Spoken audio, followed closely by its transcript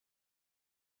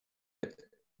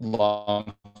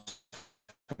long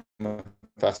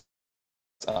effects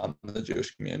on the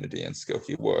Jewish community in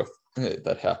Skokie were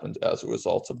that happened as a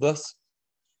result of this.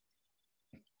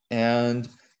 And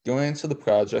going into the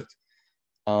project,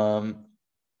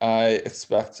 I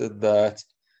expected that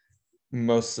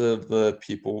most of the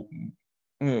people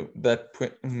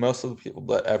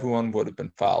that everyone would have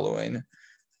been following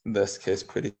this case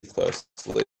pretty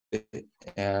closely,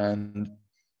 and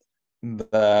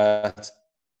that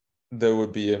there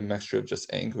would be a mixture of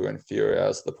just anger and fear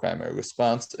as the primary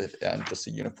response, and just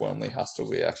a uniformly hostile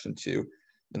reaction to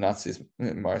the Nazis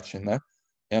marching there,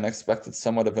 and expected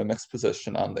somewhat of a mixed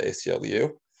position on the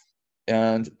ACLU,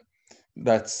 and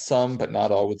that some, but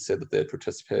not all, would say that they had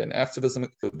participated in activism,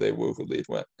 that they were relieved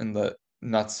when, and the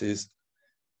Nazis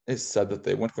said that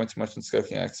they weren't going to march in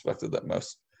Skokie. I expected that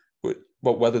most would,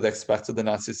 but whether they expected the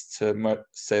Nazis to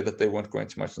say that they weren't going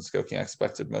to march in Skokie, I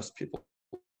expected most people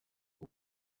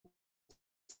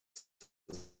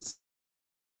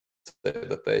say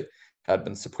that they had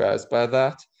been surprised by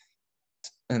that.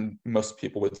 And most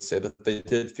people would say that they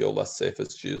did feel less safe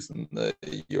as Jews in the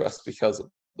US because of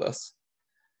this.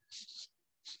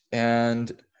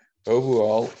 And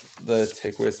overall, the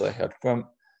takeaways I had from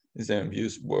these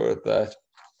interviews were that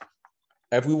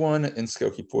everyone in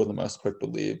Skokie, for the most part,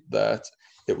 believed that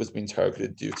it was being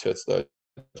targeted due to its large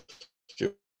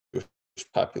Jewish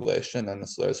population and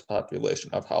its large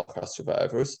population of Holocaust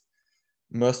survivors.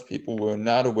 Most people were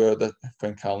not aware that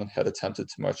Frank Collin had attempted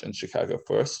to march in Chicago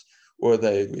first, or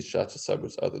that he had reached out to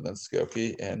suburbs other than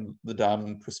Skokie, and the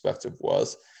dominant perspective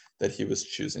was that he was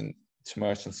choosing to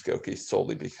march in Skokie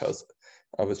solely because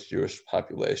of its Jewish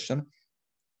population.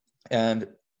 And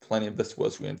plenty of this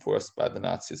was reinforced by the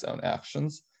Nazis' own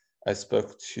actions. I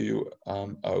spoke to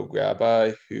a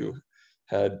rabbi who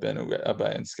had been a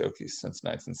rabbi in Skokie since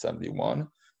 1971,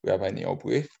 Rabbi Neil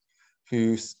Brief,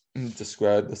 who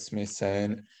described this to me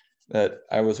saying that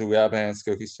I was a rabbi in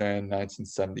Skokie starting in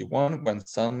 1971, when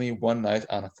suddenly one night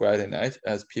on a Friday night,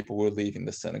 as people were leaving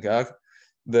the synagogue,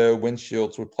 the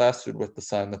windshields were plastered with the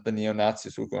sign that the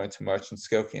neo-Nazis were going to march in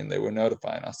Skokie, and they were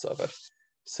notifying us of it.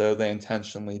 So they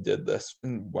intentionally did this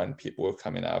when people were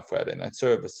coming out of Friday night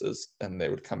services, and they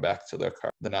would come back to their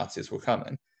car. The Nazis were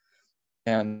coming.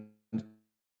 And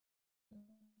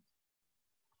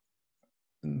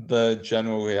the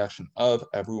general reaction of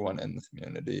everyone in the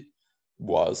community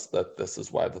was that this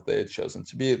is why that they had chosen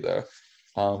to be there.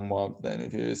 One of the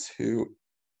interviewers who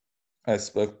I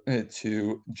spoke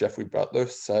to, Jeffrey Butler,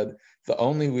 said the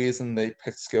only reason they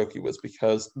picked Skokie was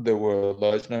because there were a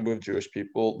large number of Jewish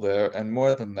people there, and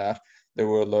more than that, there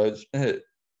were a large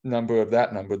number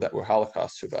that were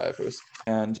Holocaust survivors.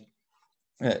 And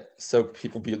so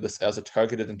people viewed this as a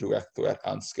targeted and direct threat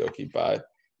on Skokie by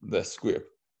this group.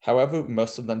 However,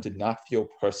 most of them did not feel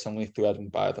personally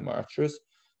threatened by the marchers,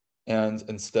 and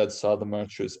instead saw the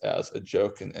marchers as a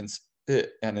joke and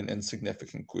an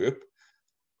insignificant group.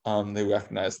 They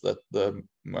recognized that the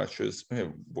marchers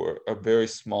were a very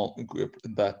small group,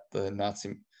 that the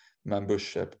Nazi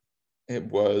membership, it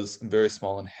was very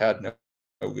small and had no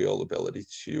real ability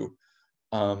to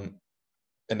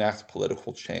enact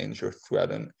political change or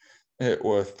threaten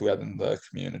the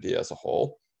community as a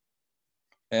whole.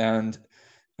 And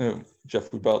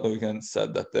Jeffrey Butler again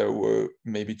said that there were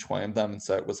maybe 20 of them, and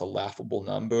said it was a laughable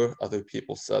number. Other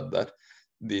people said that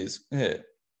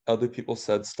other people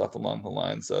said stuff along the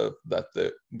lines of that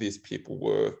these people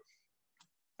were,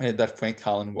 that Frank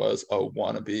Collin was a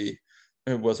wannabe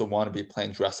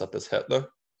playing dress up as Hitler,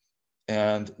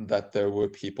 and that there were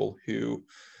people who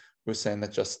were saying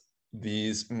that just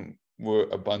these were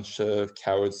a bunch of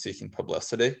cowards seeking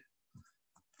publicity.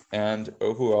 And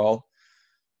overall,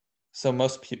 so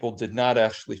most people did not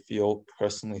actually feel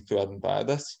personally threatened by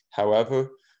this. However,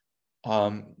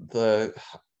 the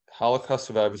Holocaust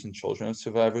survivors and children of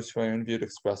survivors who I interviewed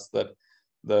expressed that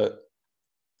the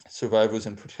survivors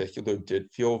in particular did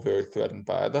feel very threatened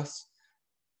by this.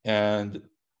 And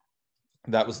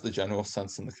that was the general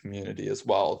sense in the community as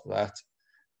well, that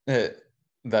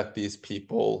these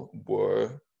people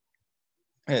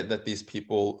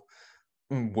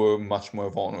were much more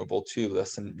vulnerable to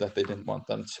this, and that they didn't want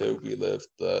them to relive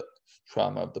the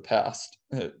trauma of the past.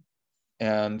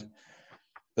 And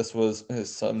this was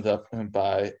summed up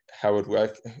by Howard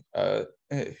Reich,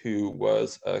 who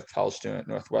was a college student at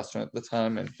Northwestern at the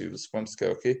time and who was from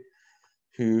Skokie,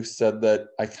 who said that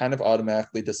I kind of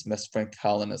automatically dismissed Frank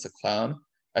Collin as a clown.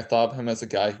 I thought of him as a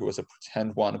guy who was a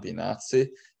pretend wannabe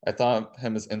Nazi. I thought of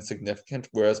him as insignificant,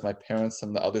 whereas my parents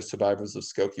and the other survivors of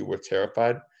Skokie were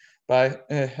terrified by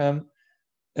him.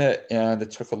 And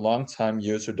it took a long time,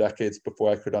 years or decades, before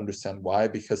I could understand why,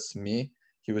 because to me,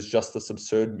 He was just this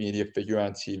absurd media figure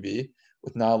on TV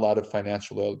with not a lot of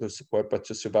financial or other support, but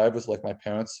to survivors like my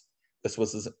parents, this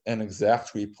was an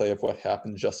exact replay of what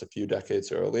happened just a few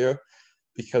decades earlier,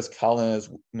 because Colin and his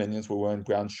minions were wearing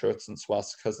brown shirts and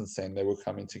swastikas and saying they were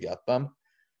coming to get them.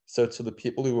 So to the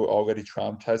people who were already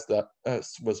traumatized, that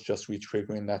was just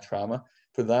re-triggering that trauma.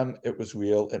 For them, it was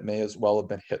real. It may as well have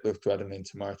been Hitler threatening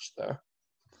to march there.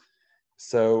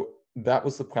 So that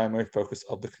was the primary focus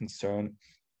of the concern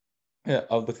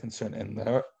in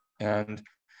there. And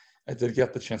I did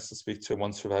get the chance to speak to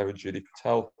one survivor, Judy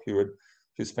Patel,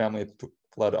 whose family had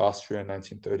fled Austria in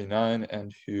 1939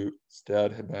 and whose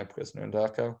dad had been a prisoner in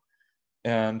Dachau.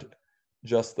 And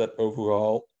just that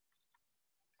overall,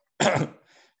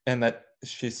 and that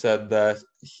she said that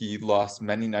he lost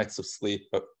many nights of sleep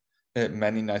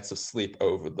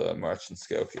over the march in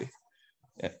Skokie.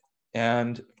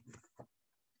 And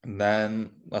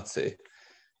then, let's see.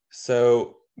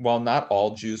 So while not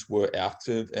all Jews were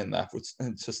active in efforts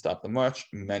to stop the march,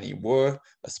 many were,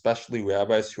 especially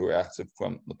rabbis who were active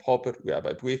from the pulpit.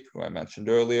 Rabbi Brief, who I mentioned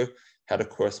earlier, had a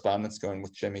correspondence going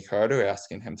with Jimmy Carter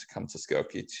asking him to come to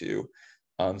Skokie to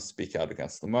speak out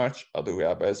against the march. Other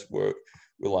rabbis were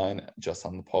relying just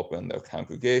on the pulpit and their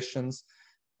congregations,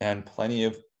 and plenty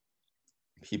of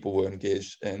people were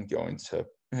engaged in going to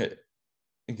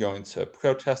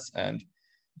protests and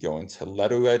going to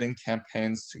letter writing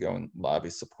campaigns to go and lobby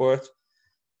support.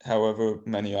 However,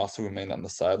 many also remained on the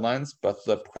sidelines, but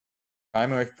the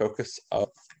primary focus of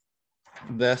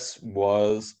this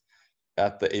was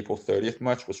at the April 30th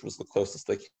march, which was the closest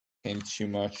they came to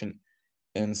marching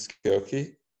in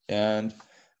Skokie. And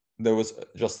there was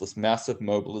just this massive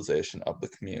mobilization of the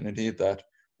community that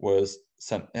was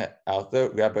sent out there.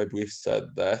 Rabbi Brief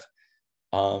said that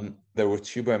there were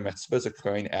 2 bar mitzvahs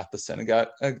occurring at the synagogue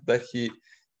that he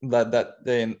led that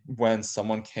day, when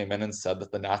someone came in and said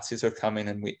that the Nazis are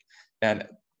coming and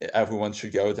everyone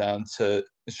should go down to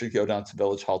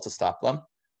Village Hall to stop them,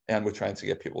 and we're trying to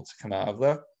get people to come out of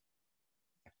there.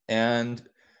 And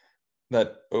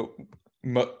that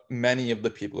many of the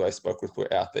people I spoke with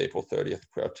were at the April 30th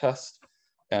protest,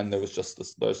 and there was just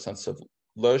this large sense of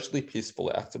largely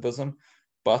peaceful activism,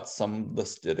 but some of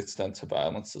this did extend to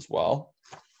violence as well.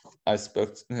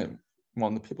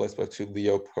 One of the people I spoke to,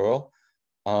 Leah Pearl,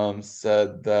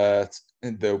 said that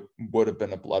there would have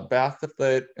been a bloodbath if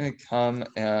they had come,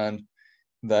 and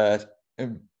that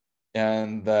the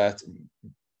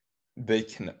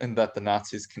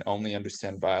Nazis can only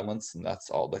understand violence, and that's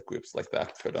all that groups like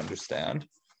that could understand.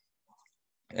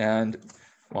 And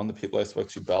one of the people I spoke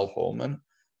to, Belle Holman,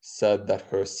 said that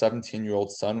her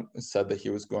 17-year-old son said that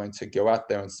he was going to go out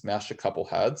there and smash a couple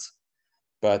heads,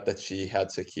 but that she had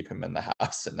to keep him in the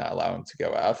house and not allow him to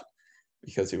go out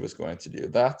because he was going to do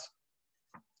that.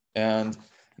 And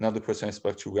another person I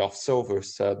spoke to, Ralph Silver,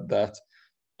 said that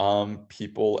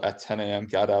people at 10 a.m.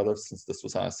 since this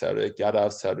was on a Saturday, got out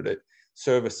of Saturday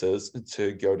services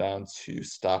to go down to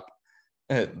stop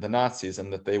the Nazis,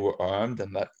 and that they were armed,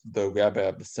 and that the rabbi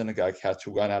of the synagogue had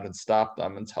to run out and stop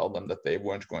them and tell them that they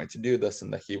weren't going to do this,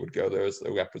 and that he would go there as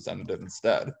the representative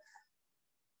instead.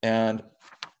 And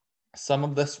some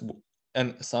of this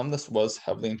was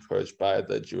heavily encouraged by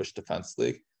the Jewish Defense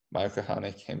League. Meir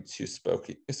Kahane came to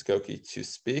Skokie to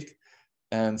speak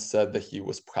and said that he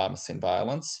was promising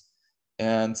violence.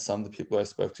 And some of the people I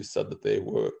spoke to said that they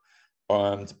were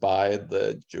armed by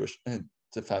the Jewish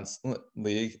Defense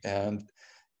League, and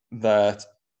that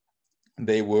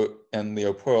they were, and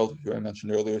Leo Pearl, who I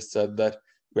mentioned earlier, said that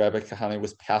Rabbi Kahane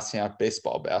was passing out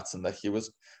baseball bats, and that he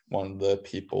was one of the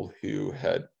people who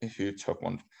took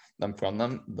them from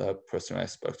them. The person I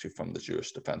spoke to from the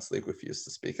Jewish Defense League refused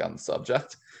to speak on the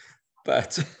subject.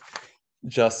 But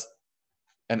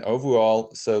and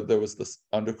overall, so there was this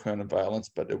undercurrent of violence,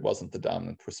 but it wasn't the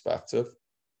dominant perspective.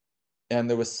 And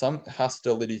there was some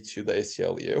hostility to the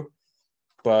ACLU,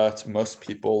 but most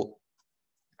people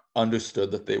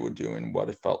understood that they were doing what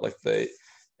it felt like they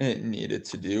needed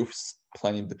to do.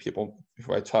 Plenty of the people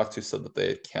who I talked to said that they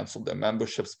had canceled their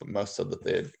memberships, but most said that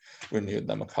they had renewed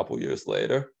them a couple years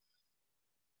later.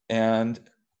 And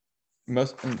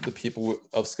most of the people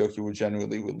of Skokie were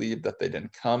generally relieved that they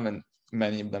didn't come, and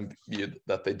many of them viewed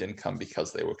that they didn't come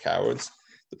because they were cowards.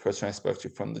 The person I spoke to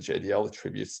from the JDL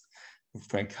attributes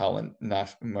Frank Collin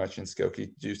not marching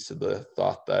Skokie due to the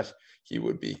thought that he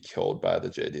would be killed by the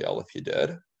JDL if he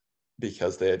did,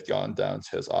 because they had gone down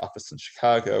to his office in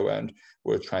Chicago and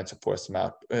were trying to force him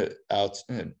out,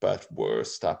 but were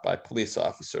stopped by police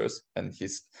officers. And he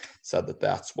said that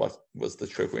that's what was the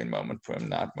triggering moment for him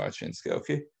not marching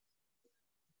Skokie.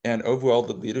 And overall,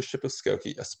 the leadership of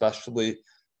Skokie, especially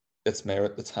its mayor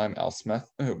at the time, Al Smith,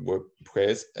 were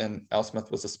praised, and Al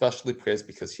Smith was especially praised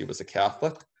because he was a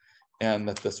Catholic, and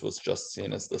that this was just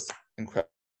seen as this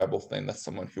incredible thing that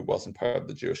someone who wasn't part of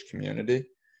the Jewish community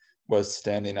was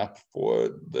standing up for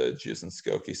the Jews in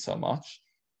Skokie so much.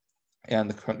 And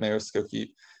the current mayor of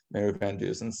Skokie, Mayor Van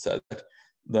Dusen, said that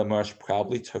the march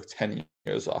probably took 10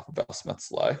 years off of Al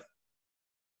Smith's life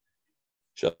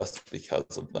just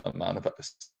because of the amount of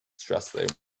stress they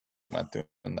went through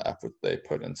and the effort they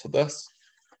put into this.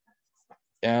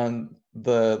 And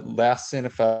the lasting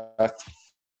effect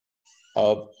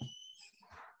of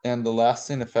this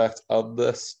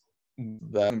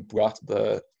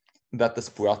that this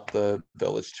brought the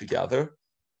village together,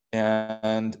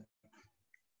 and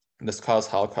this caused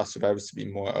Holocaust survivors to be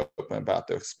more open about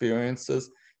their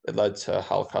experiences. It led to a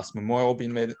Holocaust memorial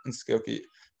being made in Skokie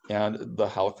and the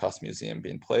Holocaust Museum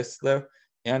being placed there.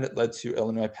 And it led to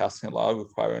Illinois passing a law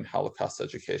requiring Holocaust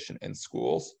education in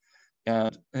schools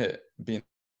and being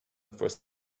the first.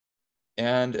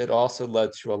 And it also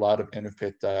led to a lot of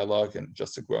interfaith dialogue and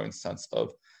just a growing sense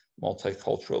of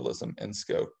multiculturalism in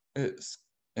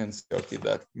Skokie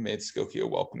that made Skokie a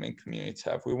welcoming community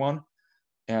to everyone.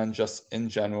 And just in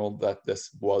general, that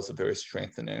this was a very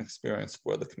strengthening experience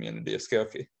for the community of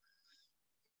Skokie.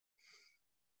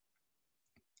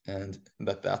 And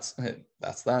that's the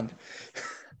end.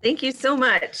 Thank you so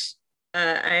much.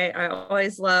 I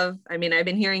always love, I've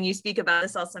been hearing you speak about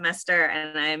this all semester,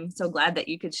 and I'm so glad that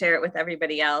you could share it with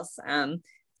everybody else. So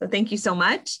thank you so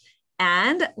much.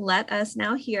 And let us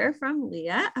now hear from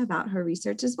Leah about her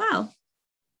research as well.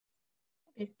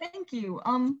 Okay, thank you.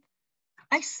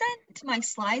 I sent my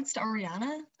slides to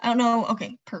Ariana. I don't know.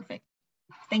 Okay, perfect.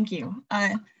 Thank you.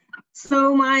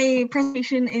 So my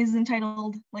presentation is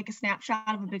entitled Like a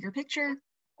Snapshot of a Bigger Picture,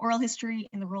 Oral History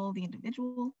and the Role of the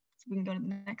Individual. So we can go to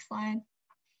the next slide.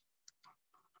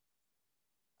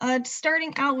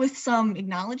 Starting out with some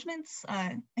acknowledgements.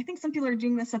 I think some people are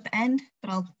doing this at the end, but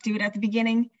I'll do it at the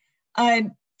beginning.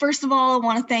 First of all, I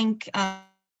want to thank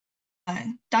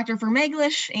Dr.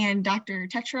 Vermeglish and Dr.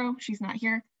 Tetro. She's not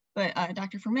here, but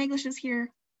Dr. Vermeglish is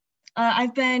here.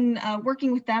 I've been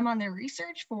working with them on their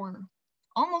research for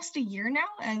almost a year now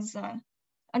as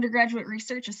undergraduate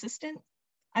research assistant.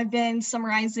 I've been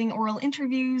summarizing oral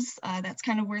interviews. That's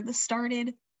kind of where this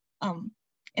started. And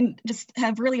just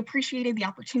have really appreciated the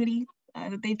opportunity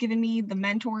that they've given me, the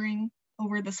mentoring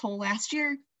over this whole last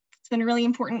year. It's been really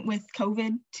important with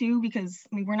COVID too, because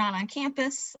we're not on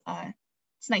campus.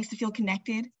 It's nice to feel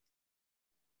connected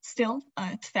still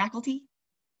to faculty.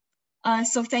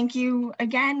 So thank you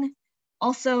again.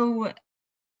 Also,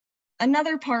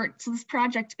 another part, so this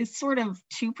project is sort of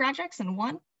two projects in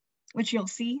one, which you'll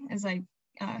see as I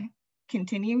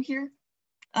continue here.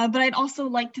 But I'd also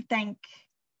like to thank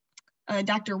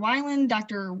Dr. Weiland,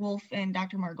 Dr. Wolf, and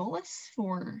Dr. Margolis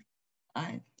for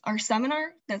our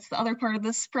seminar. That's the other part of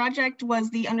this project,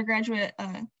 was the undergraduate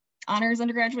honors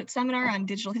undergraduate seminar on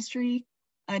digital history,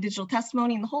 digital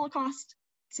testimony, and the Holocaust.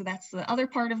 So that's the other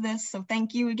part of this. So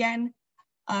thank you again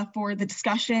for the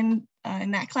discussion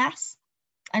in that class.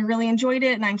 I really enjoyed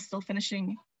it, and I'm still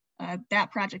finishing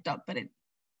that project up, but it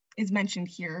is mentioned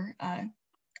here.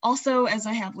 Also, as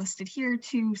I have listed here,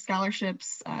 2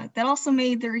 scholarships that also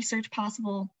made the research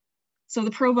possible. So the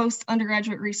Provost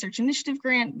Undergraduate Research Initiative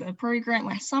Grant, the PRORI grant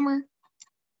last summer,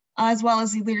 as well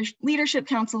as the Leadership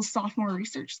Council's Sophomore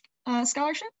Research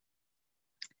Scholarship.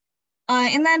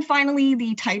 And then finally,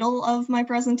 the title of my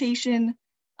presentation.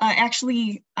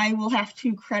 Actually, I will have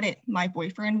to credit my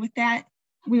boyfriend with that.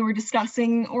 We were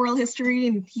discussing oral history,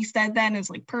 and he said that, and it was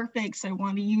like perfect, so I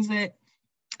wanted to use it.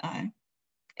 And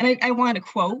I wanted a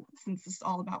quote, since this is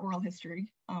all about oral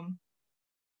history.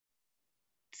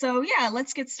 So yeah,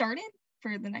 let's get started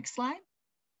for the next slide.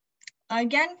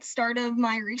 Again, start of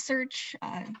my research.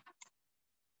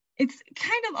 It's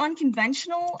kind of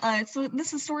unconventional. So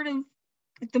this is sort of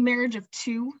like the marriage of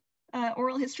 2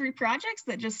 oral history projects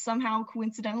that just somehow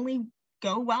coincidentally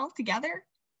go well together.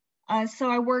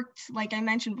 So I worked, like I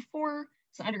mentioned before,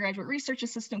 as an undergraduate research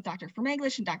assistant with Dr.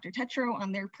 Vermeglish and Dr. Tetro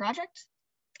on their project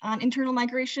on internal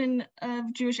migration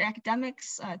of Jewish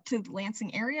academics to the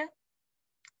Lansing area.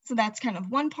 So that's kind of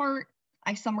one part.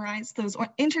 I summarized those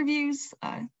interviews.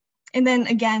 And then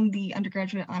again, the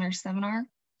undergraduate honors seminar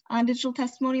on digital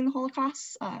testimony in the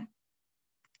Holocaust.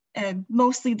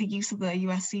 Mostly the use of the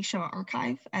USC Shoah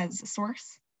Archive as a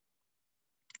source.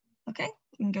 Okay,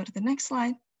 we can go to the next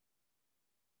slide.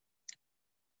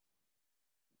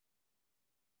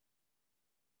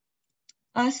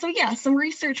 So yeah, some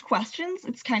research questions.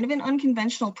 It's kind of an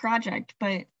unconventional project,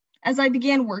 but as I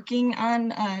began working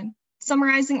on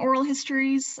summarizing oral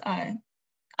histories,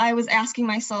 I was asking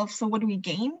myself, so what do we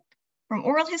gain from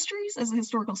oral histories as a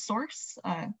historical source,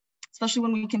 especially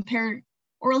when we compare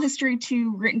oral history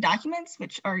to written documents,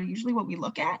 which are usually what we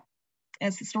look at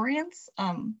as historians.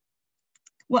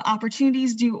 What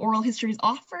opportunities do oral histories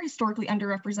offer historically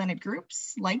underrepresented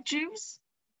groups like Jews?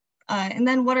 And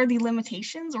then what are the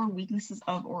limitations or weaknesses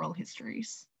of oral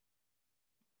histories?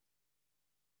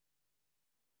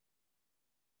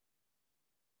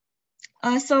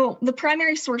 So the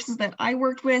primary sources that I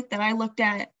worked with, that I looked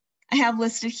at, I have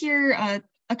listed here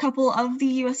a couple of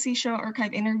the USC Shoah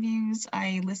Archive interviews.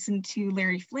 I listened to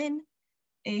Larry Flynn,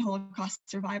 a Holocaust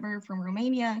survivor from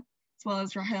Romania, as well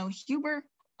as Rahel Huber,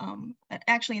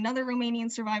 actually another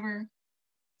Romanian survivor.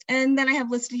 And then I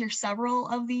have listed here several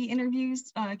of the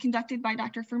interviews conducted by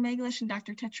Dr. Vermeglish and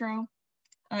Dr. Tetro,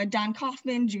 Don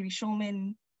Kaufman, Judy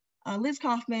Schulman, Liz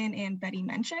Kaufman, and Betty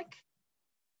Menchik.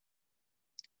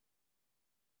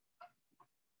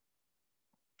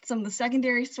 Some of the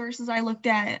secondary sources I looked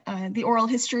at, the Oral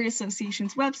History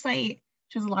Association's website,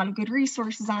 which has a lot of good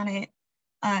resources on it,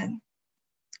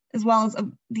 as well as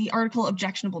the article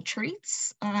Objectionable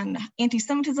Traits on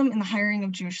Anti-Semitism in the Hiring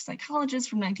of Jewish Psychologists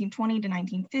from 1920 to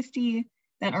 1950.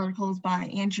 That article is by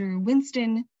Andrew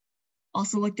Winston.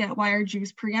 Also looked at Why Are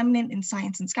Jews Preeminent in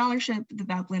Science and Scholarship, the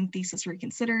Veblen Thesis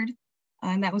Reconsidered,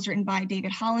 and that was written by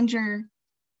David Hollinger.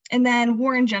 And then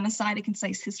War and Genocide, A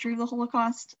Concise History of the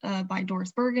Holocaust by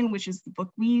Doris Bergen, which is the book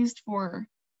we used for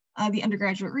the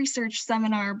undergraduate research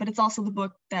seminar, but it's also the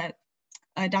book that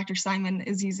Dr. Simon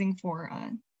is using for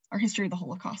our History of the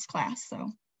Holocaust class.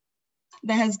 So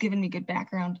that has given me good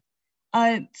background.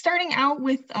 Starting out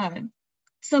with a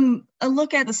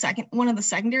look at one of the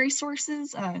secondary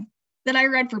sources that I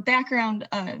read for background.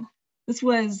 This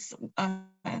was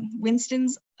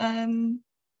Winston's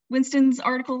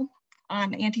article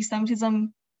on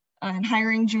anti-Semitism and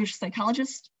hiring Jewish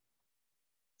psychologists.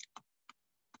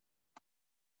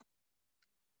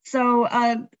 So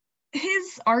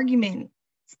his argument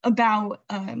about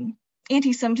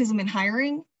anti-Semitism and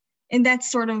hiring, and that's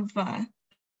sort of,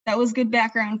 that was good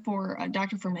background for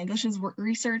Dr. Vermeglish's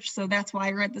research, so that's why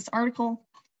I read this article.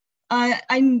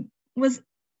 I was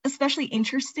especially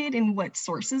interested in what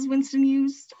sources Winston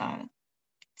used.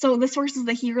 So the sources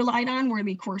that he relied on were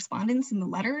the correspondence and the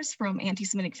letters from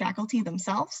anti-Semitic faculty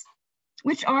themselves,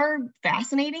 which are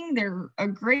fascinating. They're a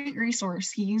great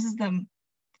resource. He uses them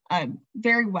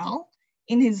very well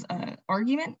in his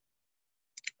argument.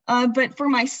 But for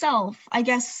myself, I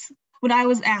guess what I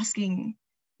was asking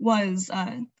was,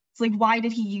 it's like, why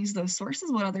did he use those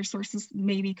sources? What other sources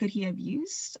maybe could he have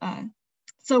used?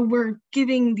 So we're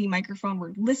giving the microphone,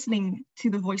 we're listening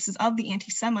to the voices of the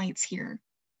anti-Semites here.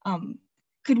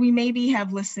 Could we maybe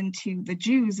have listened to the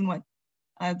Jews and what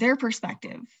their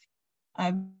perspective,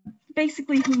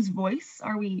 basically whose voice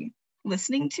are we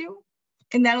listening to?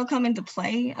 And that'll come into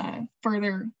play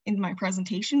further in my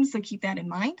presentation, so keep that in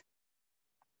mind.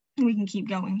 And we can keep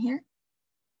going here.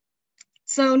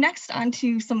 So next on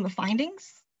to some of the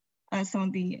findings, some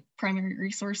of the primary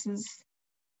resources.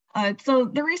 So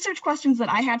the research questions that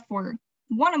I had for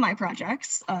one of my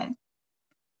projects,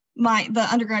 the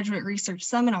undergraduate research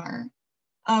seminar,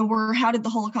 were how did the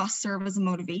Holocaust serve as a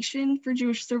motivation for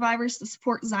Jewish survivors to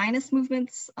support Zionist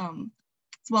movements,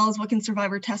 as well as what can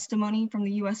survivor testimony from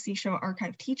the USC Shoah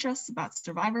Archive teach us about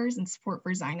survivors and support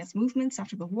for Zionist movements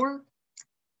after the war.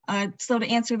 So to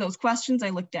answer those questions, I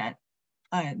looked at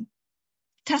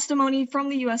testimony from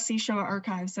the USC Shoah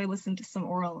Archive. So I listened to some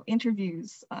oral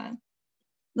interviews.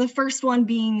 The first one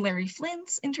being Larry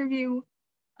Flynn's interview.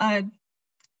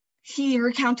 He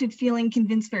recounted feeling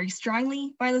convinced very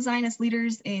strongly by the Zionist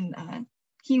leaders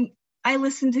I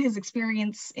listened to his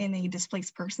experience in a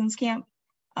displaced persons camp.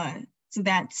 So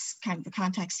that's kind of the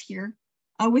context here.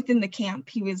 Within the camp,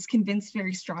 he was convinced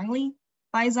very strongly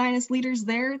by Zionist leaders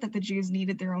there that the Jews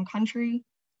needed their own country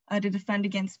to defend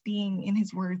against being, in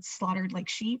his words, slaughtered like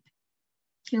sheep.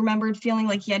 He remembered feeling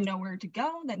like he had nowhere to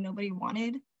go, that nobody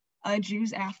wanted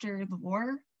Jews after the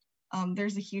war.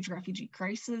 There's a huge refugee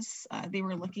crisis. They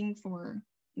were looking for,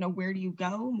 where do you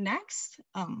go next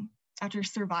after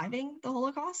surviving the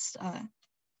Holocaust?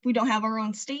 We don't have our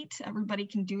own state. Everybody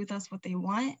can do with us what they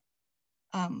want.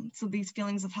 So these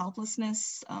feelings of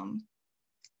helplessness,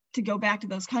 to go back to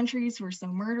those countries who are so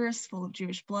murderous, full of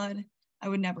Jewish blood, I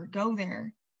would never go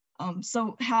there.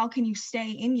 So how can you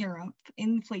stay in Europe,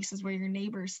 in places where your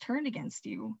neighbors turned against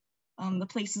you, the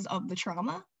places of the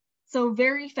trauma? So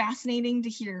very fascinating to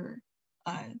hear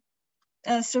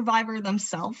a survivor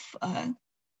themselves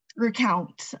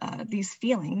recount these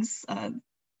feelings,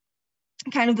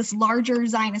 kind of this larger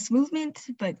Zionist movement,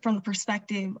 but from the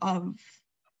perspective of,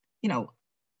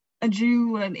 a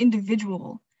Jew, an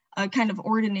individual, a kind of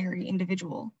ordinary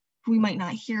individual we might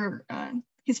not hear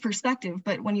his perspective,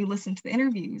 but when you listen to the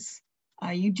interviews,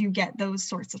 you do get those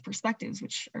sorts of perspectives,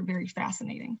 which are very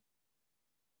fascinating.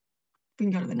 We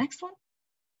can go to the next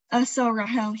one. So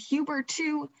Rahel Huber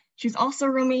too, she's also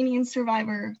a Romanian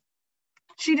survivor.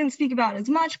 She didn't speak about it as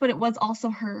much, but it was also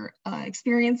her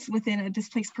experience within a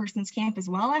displaced persons camp as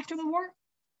well after the war.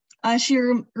 She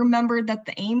remembered that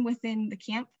the aim within the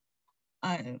camp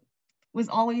was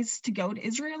always to go to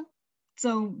Israel.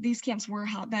 So these camps were a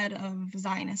hotbed of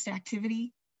Zionist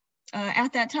activity.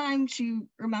 At that time, she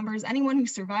remembers anyone who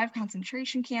survived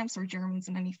concentration camps or Germans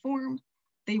in any form,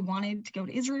 they wanted to go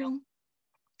to Israel.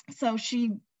 So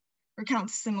she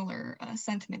recounts similar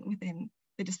sentiment within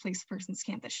the displaced persons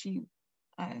camp that she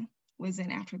was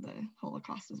in after the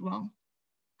Holocaust as well.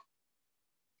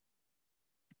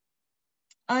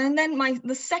 And then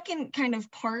the second kind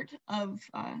of part of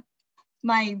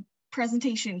my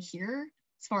presentation here,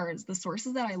 as far as the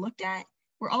sources that I looked at,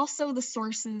 were also the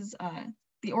sources,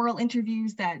 the oral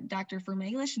interviews that Dr.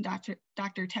 Vermelish and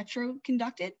Dr. Tetro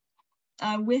conducted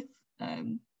with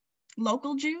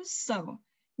local Jews. So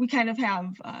we kind of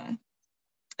have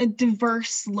a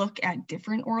diverse look at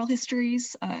different oral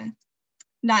histories,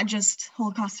 not just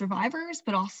Holocaust survivors,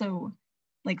 but also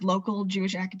like local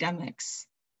Jewish academics.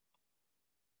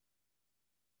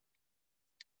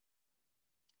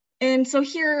 And so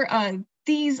here,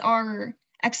 these are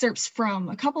excerpts from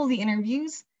a couple of the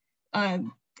interviews,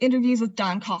 interviews with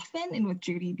Don Kaufman and with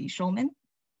Judy B. Schulman.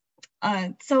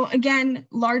 So again,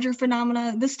 larger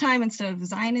phenomena, this time instead of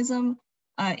Zionism,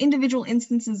 individual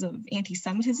instances of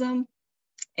anti-Semitism.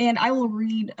 And I will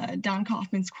read Don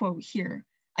Kaufman's quote here.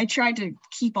 I tried to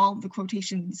keep all of the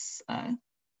quotations,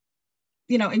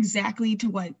 exactly to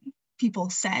what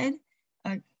people said,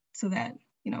 so that,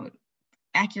 it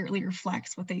accurately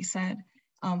reflects what they said.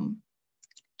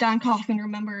 Don Kaufman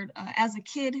remembered as a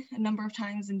kid, a number of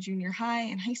times in junior high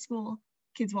and high school,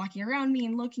 kids walking around me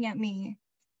and looking at me.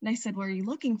 And I said, what are you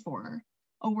looking for?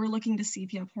 Oh, we're looking to see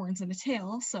if you have horns and a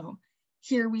tail. So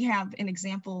here we have an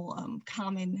example,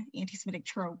 common anti-Semitic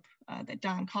trope that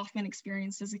Don Kaufman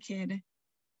experienced as a kid.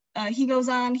 He goes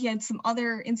on, he had some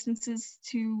other instances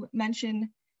to mention.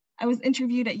 I was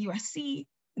interviewed at USC,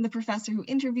 and the professor who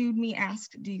interviewed me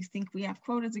asked, do you think we have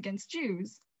quotas against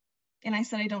Jews? And I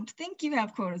said, I don't think you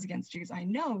have quotas against Jews. I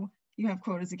know you have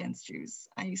quotas against Jews.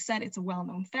 I said it's a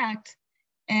well-known fact,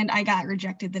 and I got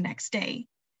rejected the next day.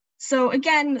 So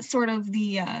again, sort of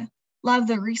a lot of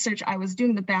the research I was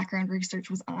doing, the background research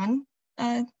was on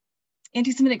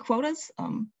anti-Semitic quotas.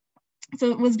 So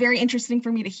it was very interesting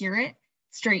for me to hear it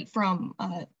straight from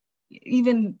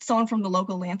even someone from the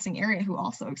local Lansing area who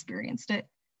also experienced it.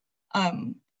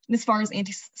 And as far as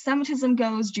anti-Semitism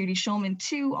goes, Judy Schulman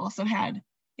too also had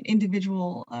an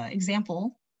individual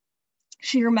example.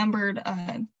 She remembered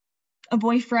a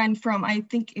boyfriend from, I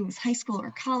think it was high school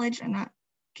or college, I'm not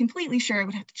completely sure, I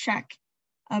would have to check,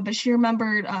 but she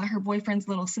remembered her boyfriend's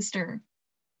little sister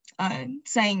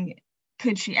saying,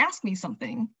 could she ask me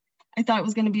something? I thought it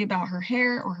was gonna be about her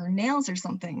hair or her nails or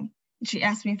something. And she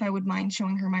asked me if I would mind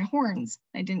showing her my horns.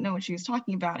 I didn't know what she was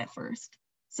talking about at first.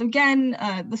 So again,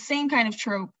 the same kind of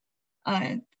trope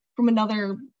from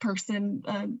another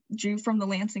person, Jew from the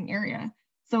Lansing area.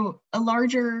 So a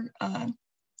larger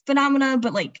phenomena,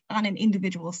 but like on an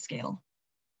individual scale.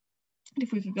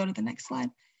 If we could go to the next slide.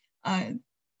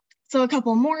 So a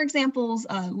couple more examples,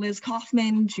 Liz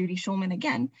Kaufman, Judy Schulman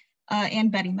again,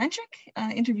 and Betty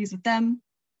Menchik, interviews with them.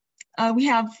 We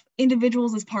have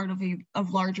individuals as part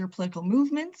of larger political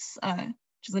movements,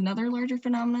 which is another larger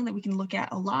phenomenon that we can look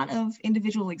at a lot of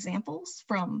individual examples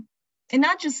from, and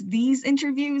not just these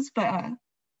interviews, but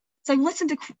so I've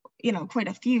listened to quite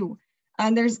a few.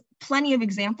 There's plenty of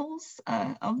examples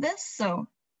of this. So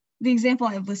the example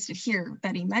I have listed here,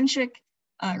 Betty Menchik,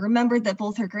 remembered that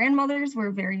both her grandmothers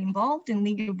were very involved in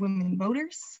League of Women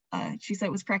Voters. She said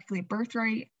it was practically a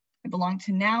birthright. I belong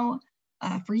to now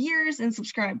for years and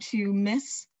subscribed to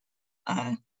Miss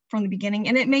from the beginning.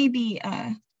 And it may be,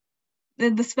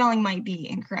 the spelling might be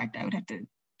incorrect. I would have to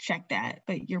check that,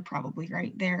 but you're probably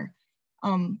right there.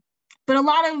 But a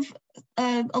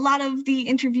lot of the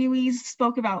interviewees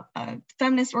spoke about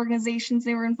feminist organizations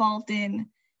they were involved in,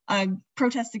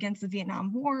 protests against the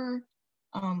Vietnam War,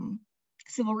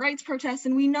 civil rights protests,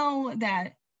 and we know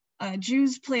that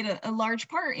Jews played a large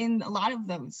part in a lot of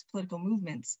those political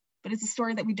movements, but it's a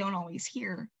story that we don't always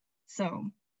hear. So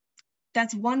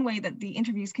that's one way that the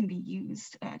interviews can be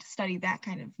used to study that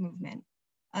kind of movement.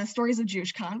 Stories of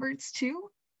Jewish converts too.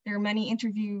 There are many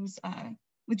interviews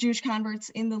with Jewish converts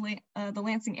in the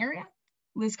Lansing area.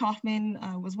 Liz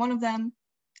Kaufman was one of them.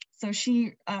 So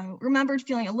she remembered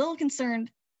feeling a little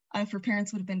concerned if her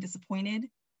parents would have been disappointed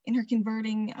in her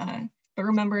converting, but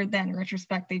remember that in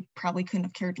retrospect, they probably couldn't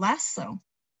have cared less. So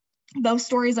those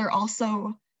stories are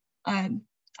also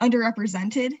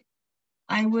underrepresented,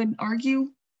 I would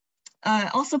argue.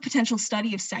 Also potential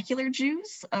study of secular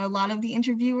Jews. A lot of the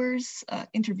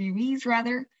interviewees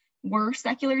rather, were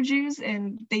secular Jews,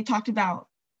 and they talked about,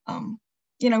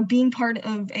 being part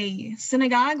of a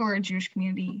synagogue or a Jewish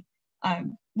community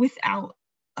without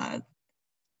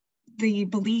the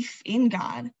belief in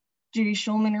God. Judy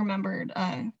Schulman remembered,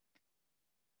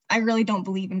 I really don't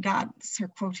believe in God. This is her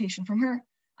quotation from her.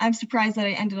 I'm surprised that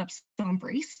I ended up so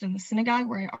embraced in the synagogue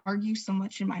where I argue so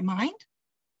much in my mind.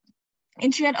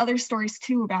 And she had other stories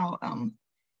too about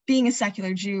being a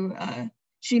secular Jew.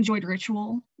 She enjoyed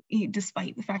ritual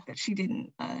despite the fact that she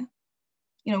didn't,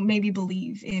 maybe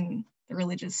believe in the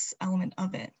religious element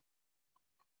of it.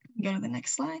 Go to the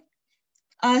next slide.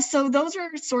 So those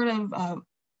are sort of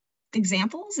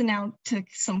examples, and now to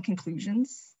some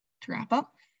conclusions to wrap up.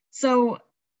 So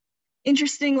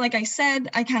interesting, like I said,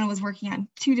 I kind of was working on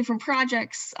 2 different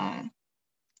projects,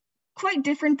 quite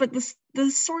different, but the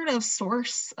sort of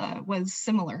source was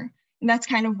similar. And that's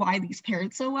kind of why these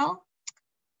paired so well.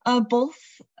 Both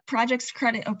projects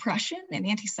credit oppression and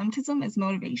anti-Semitism as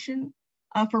motivation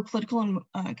for political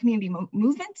and community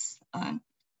movements.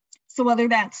 So whether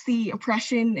that's the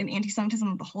oppression and anti-Semitism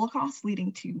of the Holocaust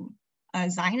leading to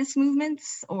Zionist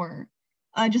movements, or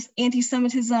just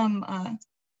anti-Semitism,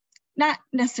 not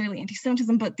necessarily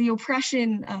anti-Semitism, but the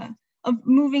oppression of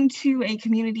moving to a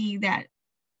community that,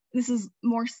 this is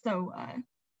more so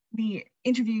the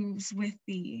interviews with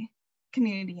the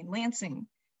community in Lansing.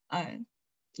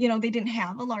 They didn't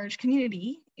have a large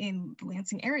community in the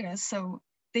Lansing area, so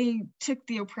they took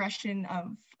the oppression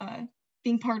of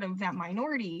being part of that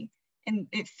minority, and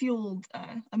it fueled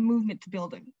a movement to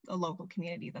build a local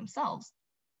community themselves.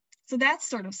 So that's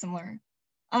sort of similar.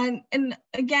 And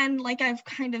again, like I've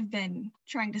kind of been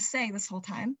trying to say this whole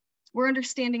time, we're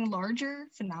understanding larger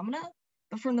phenomena,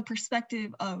 but from the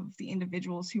perspective of the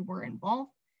individuals who were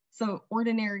involved. So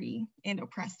ordinary and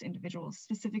oppressed individuals,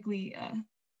 specifically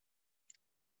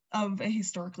of a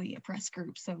historically oppressed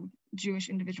group, so Jewish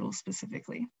individuals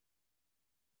specifically.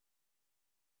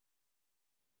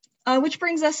 Which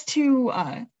brings us to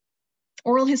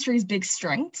oral history's big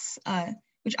strengths,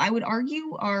 which I would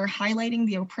argue are highlighting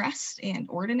the oppressed and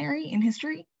ordinary in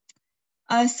history.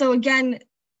 So again,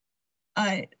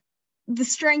 the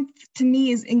strength to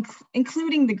me is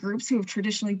including the groups who have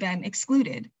traditionally been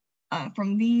excluded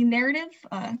from the narrative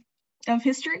of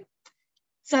history.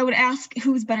 So I would ask,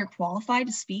 who's better qualified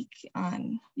to speak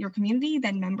on your community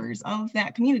than members of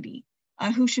that community?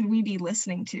 Who should we be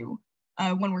listening to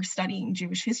when we're studying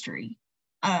Jewish history?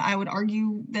 I would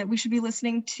argue that we should be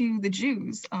listening to the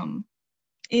Jews.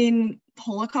 In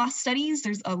Holocaust studies,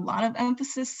 there's a lot of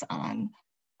emphasis on,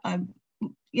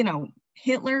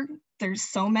 Hitler. There's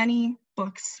so many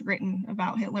books written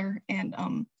about Hitler and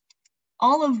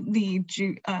all of the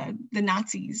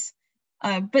Nazis.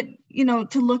 But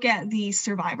to look at the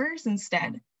survivors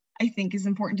instead, I think is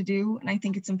important to do, and I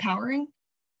think it's empowering.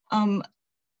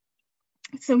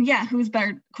 So yeah, who's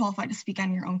better qualified to speak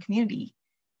on your own community?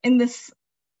 And this,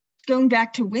 going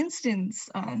back to Winston's,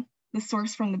 the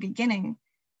source from the beginning,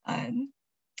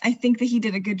 I think that he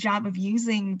did a good job of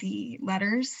using the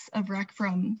letters of rec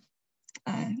from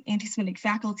anti-Semitic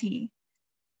faculty,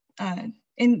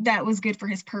 and that was good for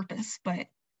his purpose. But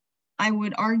I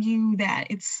would argue that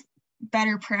it's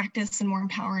better practice and more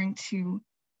empowering to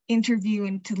interview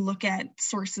and to look at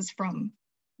sources from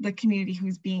the community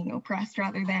who's being oppressed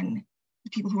rather than the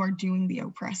people who are doing the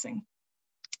oppressing.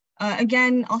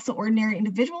 Again, also ordinary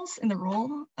individuals in the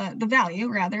role, the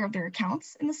value rather of their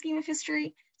accounts in the scheme of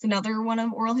history. It's another one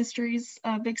of oral history's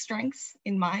big strengths,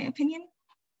 in my opinion.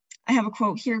 I have a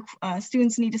quote here,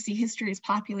 students need to see history as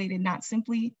populated not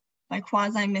simply by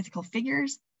quasi-mythical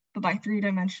figures, but by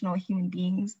 3-dimensional human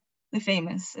beings, the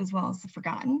famous as well as the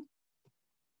forgotten.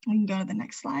 We can go to the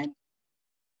next slide.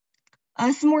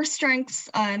 Some more strengths,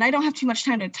 and I don't have too much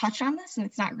time to touch on this, and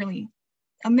it's not really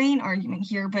a main argument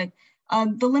here, but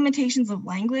the limitations of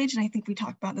language, and I think we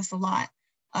talk about this a lot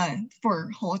for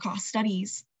Holocaust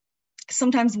studies.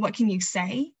 Sometimes what can you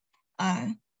say?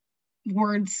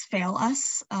 Words fail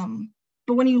us,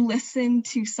 but when you listen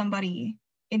to somebody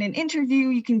in an interview,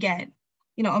 you can get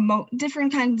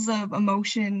different kinds of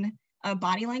emotion,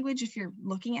 body language if you're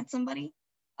looking at somebody.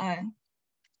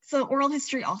 So oral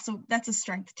history also, that's a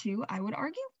strength too, I would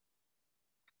argue.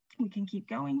 We can keep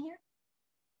going here.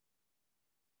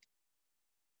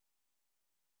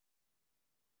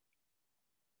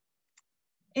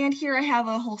 And here I have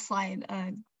a whole slide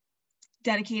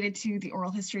dedicated to the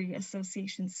Oral History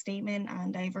Association statement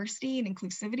on diversity and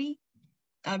inclusivity,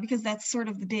 because that's sort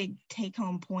of the big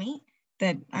take-home point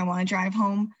that I want to drive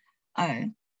home.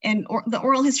 The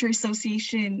Oral History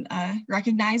Association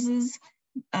recognizes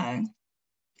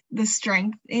the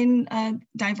strength in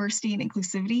diversity and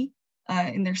inclusivity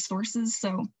in their sources.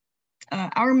 So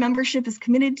our membership is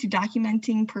committed to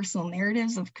documenting personal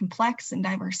narratives of complex and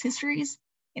diverse histories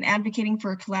and advocating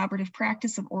for a collaborative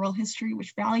practice of oral history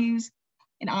which values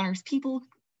and honors people,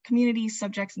 communities,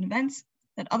 subjects, and events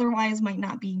that otherwise might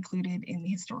not be included in the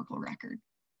historical record.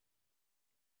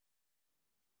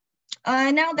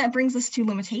 Now that brings us to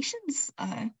limitations.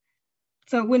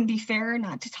 So it wouldn't be fair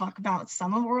not to talk about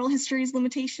some of oral history's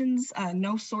limitations.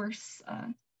 No source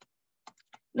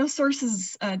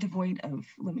is devoid of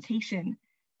limitation.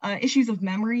 Issues of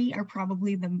memory are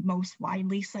probably the most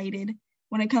widely cited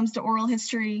when it comes to oral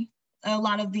history. A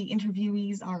lot of the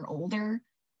interviewees are older,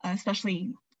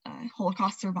 especially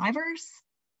Holocaust survivors.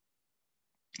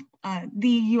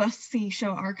 The USC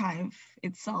Show Archive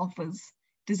itself was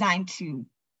designed to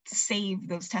save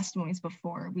those testimonies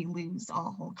before we lose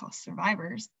all Holocaust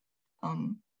survivors.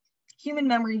 Human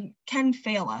memory can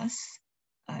fail us.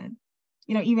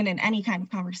 Even in any kind of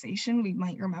conversation, we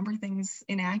might remember things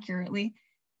inaccurately.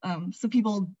 So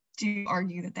people do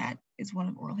argue that that is one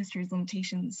of oral history's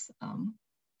limitations.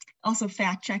 Also,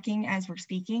 fact checking as we're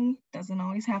speaking doesn't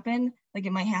always happen, like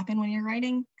it might happen when you're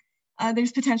writing.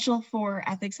 There's potential for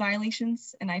ethics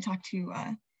violations, and I talked to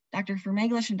Dr.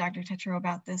 Vermeglish and Dr. Tetro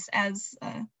about this as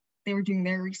they were doing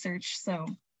their research. So,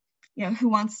 who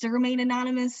wants to remain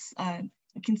anonymous?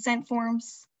 Consent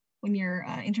forms when you're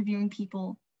interviewing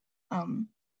people.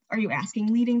 Are you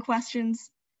asking leading questions?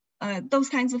 Those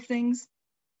kinds of things.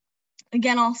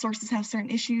 Again, all sources have certain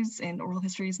issues, and oral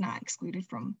history is not excluded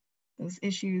from those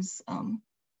issues.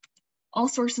 All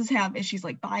sources have issues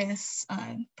like bias,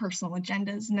 personal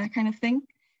agendas, and that kind of thing.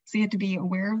 So you have to be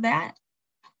aware of that.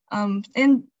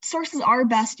 And sources are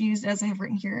best used, as I have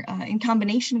written here, in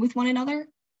combination with one another in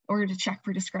order to check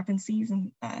for discrepancies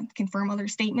and confirm other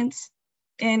statements.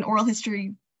 And oral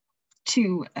history,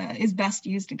 too, is best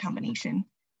used in combination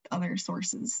with other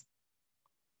sources.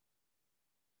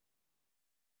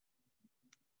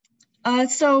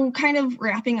 So kind of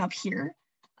wrapping up here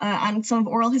on some of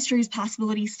oral history's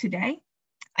possibilities today,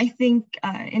 I think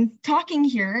in talking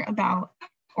here about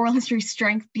oral history's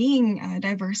strength being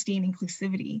diversity and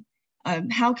inclusivity,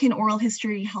 how can oral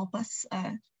history help us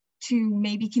to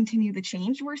maybe continue the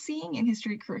change we're seeing in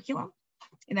history curriculum?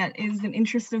 And that is an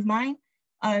interest of mine.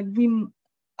 We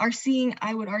are seeing,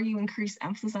 I would argue, increased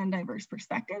emphasis on diverse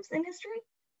perspectives in history.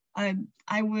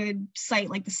 I would cite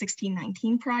like the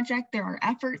 1619 Project. There are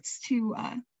efforts to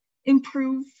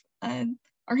improve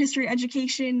our history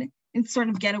education and sort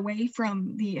of get away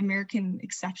from the American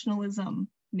exceptionalism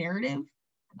narrative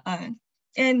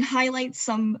and highlight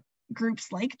some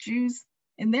groups like Jews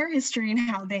and their history and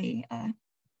how they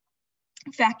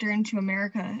factor into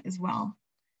America as well.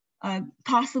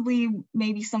 Possibly,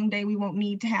 maybe someday we won't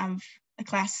need to have a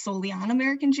class solely on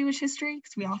American Jewish history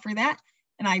because we offer that,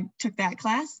 and I took that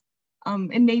class.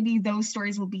 And maybe those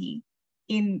stories will be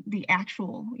in the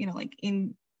actual, like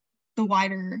in the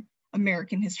wider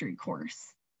American history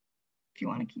course. If you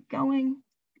want to keep going.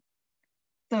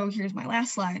 So here's my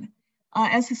last slide.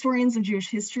 As historians of Jewish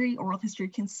history, oral history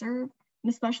can serve an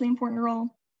especially important role.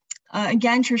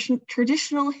 Again,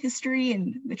 traditional history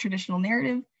and the traditional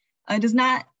narrative does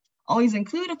not always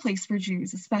include a place for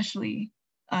Jews, especially,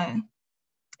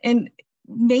 and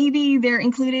maybe they're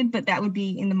included, but that would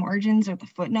be in the margins or the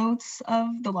footnotes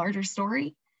of the larger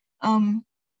story.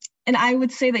 And I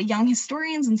would say that young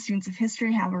historians and students of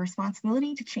history have a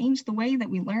responsibility to change the way that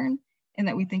we learn and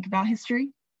that we think about history.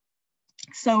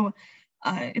 So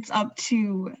it's up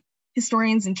to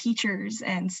historians and teachers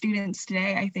and students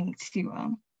today, I think,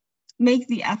 to make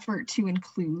the effort to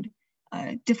include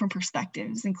different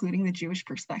perspectives, including the Jewish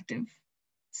perspective.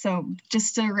 So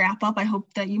just to wrap up, I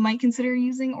hope that you might consider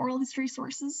using oral history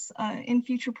sources in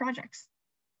future projects.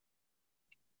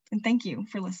 And thank you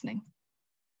for listening.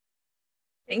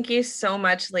 Thank you so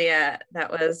much, Leah.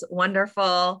 That was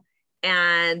wonderful.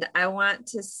 And I want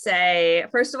to say,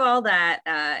 first of all, that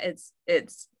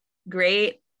it's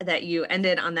great that you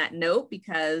ended on that note,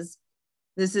 because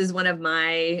this is one of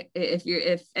my,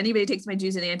 if anybody takes my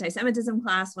Jews and anti-Semitism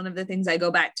class, one of the things I go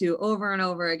back to over and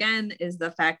over again is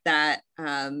the fact that,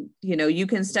 you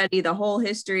can study the whole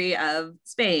history of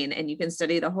Spain, and you can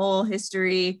study the whole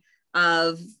history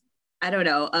of,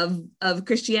 of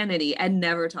Christianity, and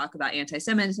never talk about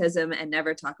anti-Semitism, and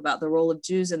never talk about the role of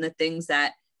Jews and the things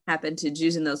that happened to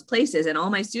Jews in those places. And all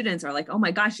my students are like, oh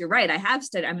my gosh, you're right. I have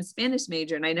studied, I'm a Spanish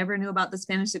major and I never knew about the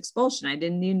Spanish expulsion. I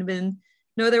didn't even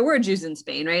know there were Jews in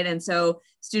Spain, right? And so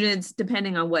students,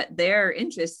 depending on what their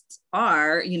interests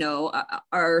are,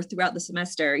 are throughout the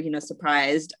semester,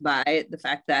 surprised by the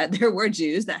fact that there were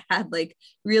Jews that had like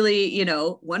really,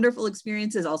 wonderful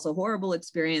experiences, also horrible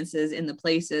experiences in the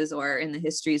places or in the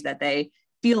histories that they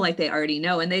feel like they already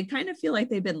know. And they kind of feel like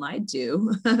they've been lied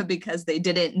to because they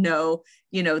didn't know,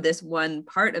 this one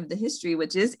part of the history,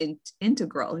 which is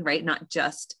integral, right? Not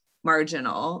just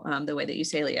marginal, the way that you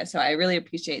say, Leah. So I really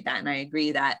appreciate that. And I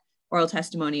agree that oral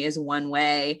testimony is one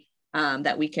way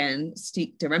that we can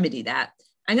seek to remedy that.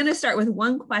 I'm going to start with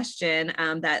one question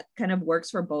that kind of works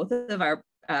for both of our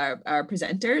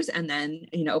presenters, and then,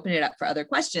 open it up for other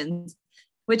questions,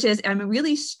 which is, I'm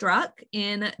really struck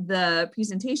in the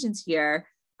presentations here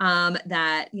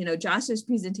that, Josh's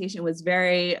presentation was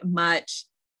very much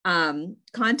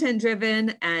content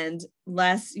driven and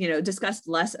less, discussed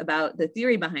less about the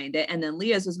theory behind it. And then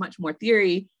Leah's was much more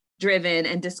theory driven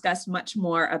and discussed much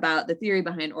more about the theory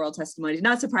behind oral testimony,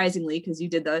 not surprisingly, because you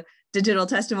did the digital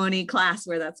testimony class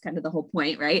where that's kind of the whole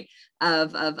point, right?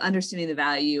 Of understanding the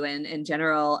value and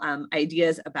general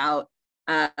ideas about,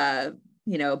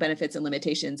 benefits and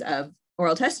limitations of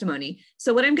oral testimony.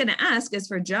 So what I'm going to ask is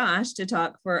for Josh to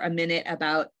talk for a minute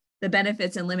about the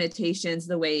benefits and limitations,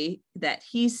 the way that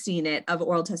he's seen it of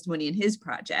oral testimony in his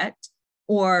project,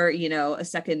 or, a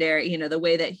secondary, the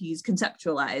way that he's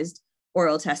conceptualized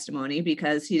oral testimony,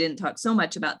 because he didn't talk so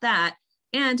much about that.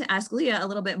 And to ask Leah a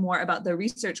little bit more about the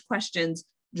research questions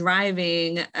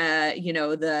driving,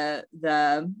 the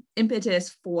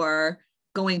impetus for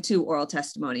going to oral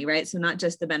testimony, right? So not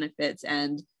just the benefits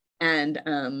and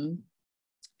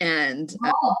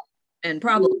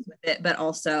problems with it, but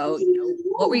also,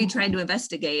 what were you trying to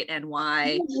investigate and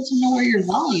why? Know where your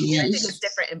volume is. I think it's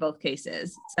different in both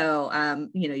cases. So,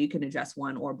 you can address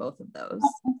one or both of those.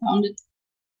 I found it.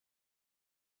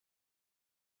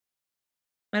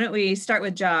 Why don't we start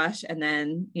with Josh and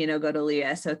then, go to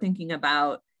Leah. So thinking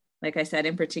about, like I said,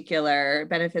 in particular,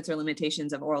 benefits or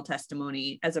limitations of oral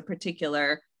testimony as a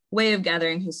particular way of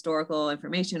gathering historical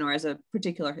information or as a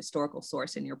particular historical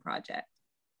source in your project.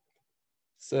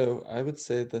 So I would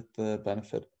say that the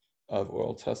benefit of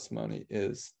oral testimony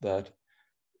is that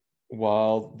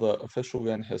while the official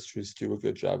written histories do a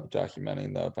good job of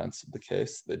documenting the events of the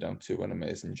case, they don't do an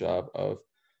amazing job of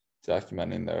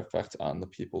documenting their effect on the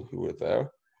people who were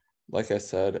there. Like I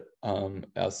said,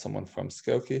 as someone from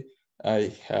Skokie,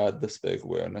 I had this big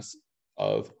awareness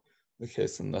of the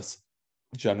case and this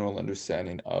general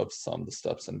understanding of some of the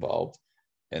steps involved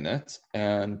in it.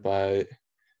 And by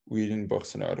reading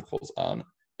books and articles on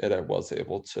it, I was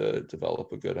able to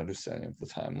develop a good understanding of the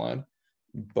timeline.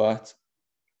 But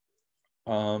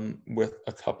with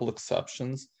a couple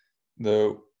exceptions,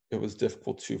 though it was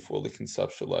difficult to fully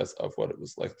conceptualize of what it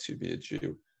was like to be a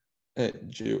Jew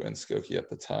in Skokie at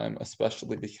the time,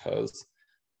 especially because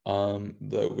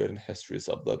the written histories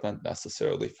of the event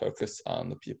necessarily focus on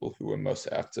the people who were most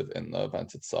active in the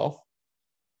event itself.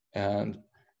 And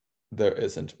there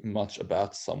isn't much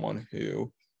about someone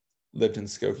who lived in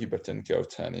Skokie but didn't go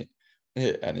to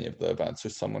any of the events, or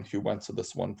someone who went to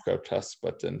this one protest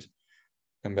but didn't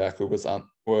come back,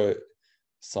 or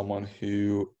someone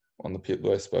who, one of the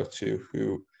people I spoke to,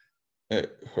 who her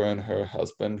and her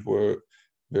husband were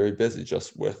very busy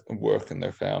just with work and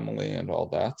their family and all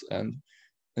that, and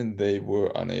they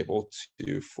were unable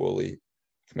to fully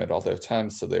commit all their time,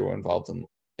 so they were involved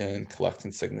in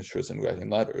collecting signatures and writing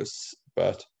letters.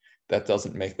 But that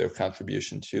doesn't make their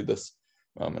contribution to this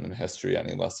moment in history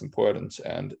any less important.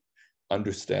 And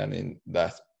understanding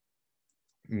that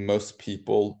most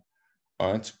people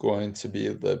aren't going to be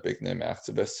the big name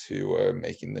activists who are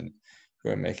making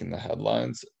the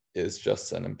headlines is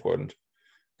just an important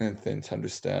thing to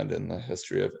understand in the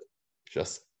history of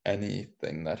just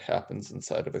anything that happens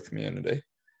inside of a community.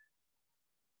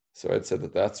 So I'd say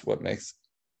that that's what makes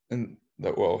the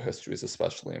oral histories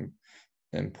especially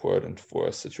important for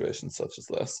a situation such as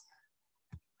this.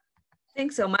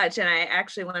 Thanks so much. And I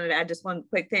actually wanted to add just one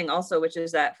quick thing also, which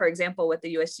is that, for example, with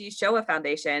the USC Shoah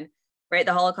Foundation, right,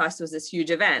 the Holocaust was this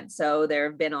huge event. So there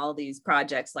have been all these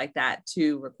projects like that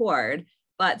to record.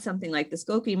 But something like the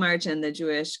Skokie March and the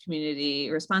Jewish community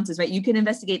responses, right? You can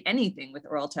investigate anything with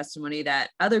oral testimony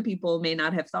that other people may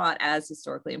not have thought as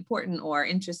historically important or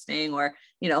interesting, or,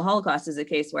 Holocaust is a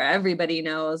case where everybody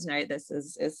knows, right? This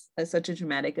is such a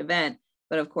traumatic event.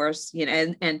 But of course,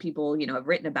 and people, have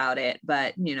written about it,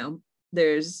 but,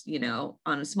 there's,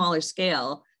 on a smaller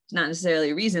scale, it's not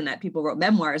necessarily a reason that people wrote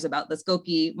memoirs about the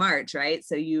Skokie March, right?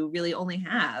 So you really only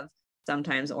have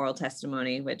sometimes oral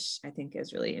testimony, which I think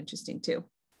is really interesting too.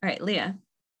 All right, Leah.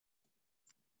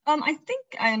 I think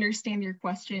I understand your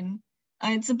question.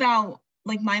 It's about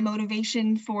like my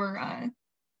motivation for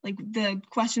like the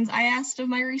questions I asked of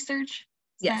my research.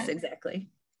 Yes, exactly.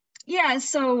 Yeah,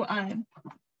 so I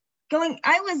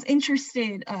was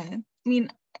interested,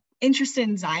 interested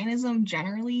in Zionism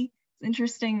generally. It's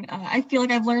interesting. I feel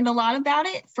like I've learned a lot about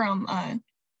it from,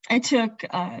 I took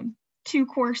 2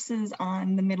 courses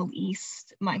on the Middle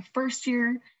East my first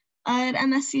year at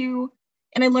MSU,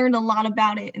 and I learned a lot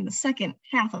about it in the second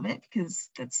half of it, because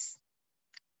that's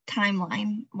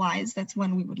timeline wise, that's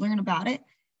when we would learn about it.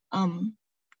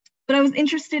 But I was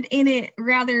interested in it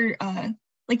rather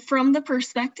like from the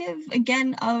perspective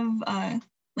again of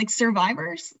like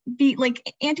survivors.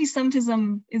 Like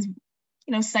anti-Semitism is, you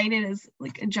know, cited as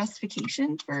like a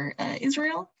justification for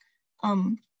Israel.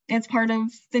 It's part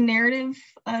of the narrative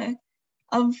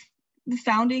of the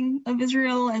founding of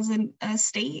Israel as a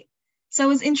state. So I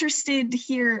was interested to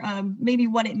hear maybe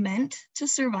what it meant to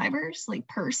survivors, like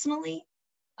personally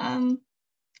what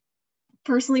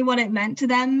it meant to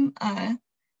them.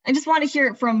 I just want to hear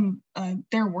it from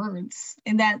their words,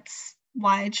 and that's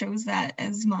why I chose that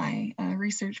as my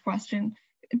research question.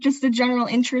 Just a general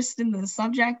interest in the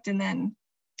subject, and then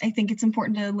I think it's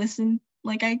important to listen,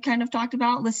 like I kind of talked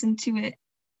about, listen to it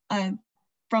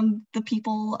from the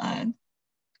people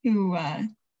who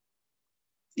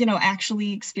you know,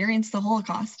 actually experienced the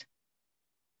Holocaust.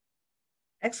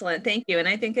 Excellent, thank you. And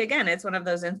I think, again, it's one of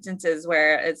those instances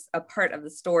where it's a part of the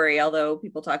story, although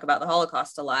people talk about the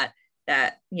Holocaust a lot,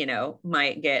 that, you know,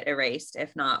 might get erased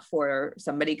if not for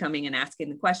somebody coming and asking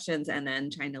the questions and then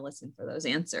trying to listen for those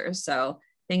answers. So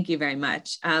thank you very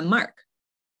much. Mark,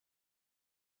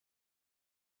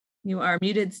 you are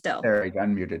muted still. There,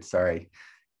 unmuted, sorry.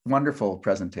 Wonderful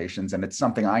presentations, and it's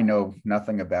something I know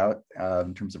nothing about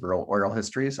in terms of oral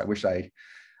histories. I wish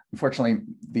unfortunately,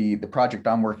 the project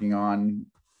I'm working on,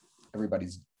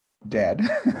 everybody's dead,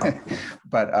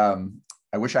 but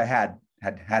I wish I had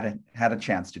a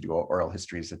chance to do oral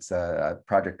histories. It's a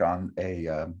project on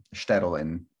a shtetl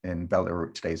in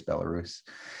Belarus, today's Belarus.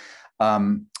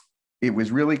 It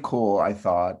was really cool, I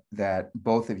thought, that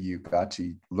both of you got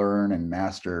to learn and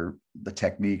master the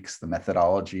techniques, the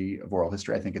methodology of oral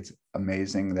history. I think it's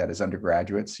amazing that as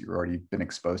undergraduates, you've already been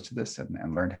exposed to this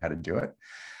and learned how to do it.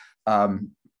 I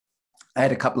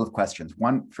had a couple of questions.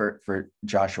 One for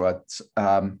Joshua.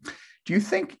 Do you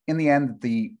think in the end,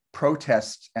 the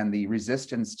protest and the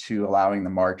resistance to allowing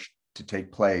the march to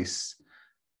take place,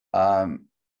 in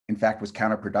fact, was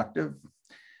counterproductive?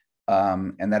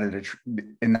 And that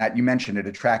in that you mentioned it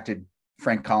attracted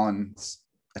Frank Collins'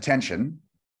 attention,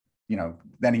 you know,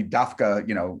 then he Dafka,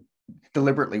 you know,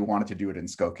 deliberately wanted to do it in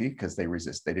Skokie because they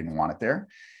didn't want it there.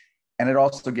 And it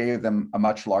also gave them a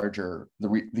much larger,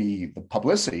 the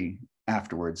publicity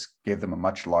afterwards gave them a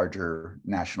much larger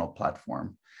national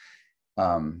platform.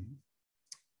 And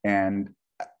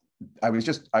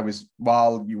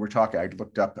while you were talking, I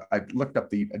looked up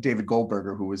the David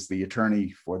Goldberger, who was the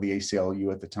attorney for the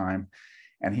ACLU at the time,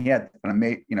 and he had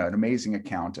an amazing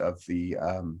account of the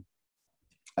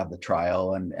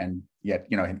trial, and yet,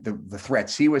 you know, the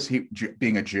threats. He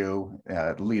being a Jew,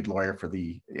 the lead lawyer for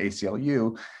the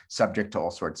ACLU, subject to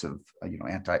all sorts of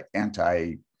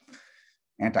anti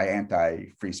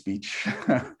free speech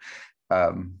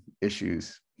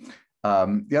issues.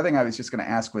 The other thing I was just going to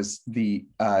ask was the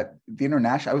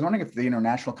international. I was wondering if the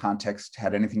international context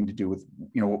had anything to do with,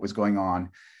 you know, what was going on.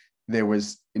 There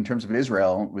was, in terms of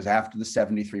Israel, it was after the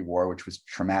 73 war, which was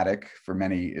traumatic for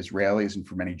many Israelis and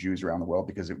for many Jews around the world,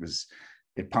 because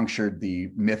it punctured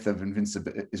the myth of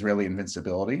Israeli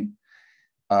invincibility.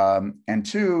 And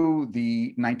two,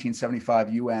 the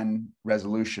 1975 UN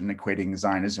resolution equating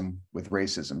Zionism with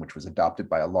racism, which was adopted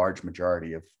by a large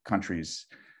majority of countries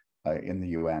in the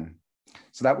UN.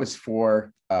 So that was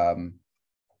for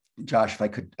Josh. If I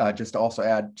could just also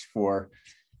add for,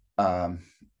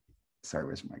 sorry,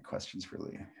 where's my questions for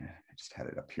Leah? I just had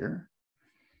it up here.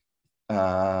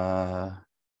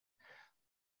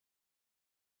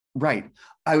 Right,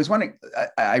 I was wondering,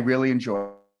 I really enjoy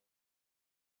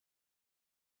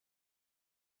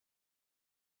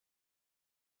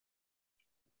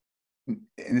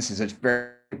and this is a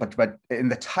very, but in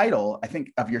the title, I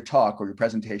think, of your talk or your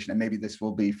presentation, and maybe this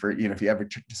will be for, you know, if you ever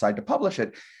decide to publish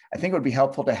it, I think it would be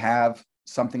helpful to have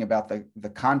something about the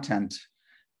content.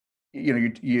 You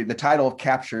know, the title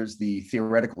captures the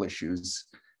theoretical issues,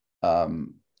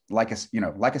 like a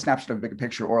snapshot of a bigger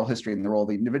picture, oral history, and the role of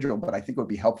the individual. But I think it would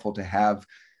be helpful to have,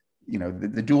 you know,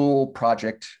 the dual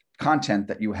project content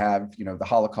that you have, you know, the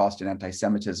Holocaust and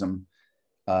anti-Semitism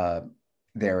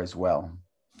there as well.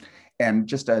 And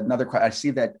just another question, I see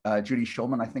that Judy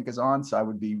Schulman, I think, is on, so I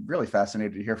would be really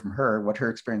fascinated to hear from her what her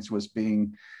experience was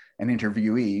being an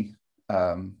interviewee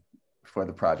for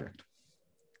the project.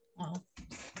 Well,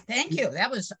 thank you.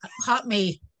 That caught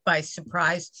me by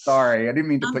surprise. Sorry, I didn't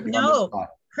mean to put you on the spot.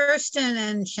 Kirsten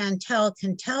and Chantel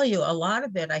can tell you a lot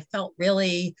of it. I felt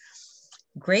really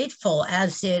grateful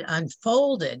as it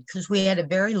unfolded because we had a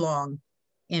very long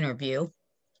interview.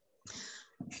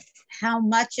 How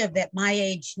much of at my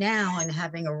age now, and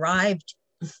having arrived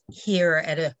here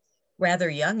at a rather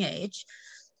young age,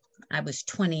 I was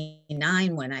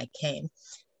 29 when I came,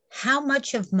 how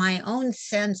much of my own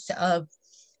sense of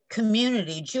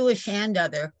community, Jewish and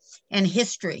other, and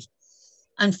history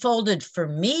unfolded for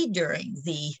me during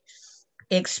the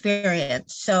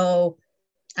experience. So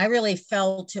I really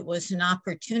felt it was an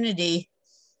opportunity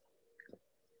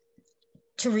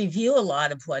to review a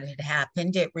lot of what had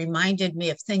happened. It reminded me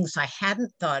of things I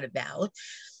hadn't thought about.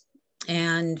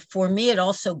 And for me, it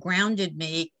also grounded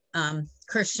me.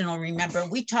 Kirsten will remember,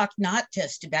 we talked not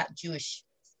just about Jewish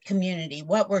community.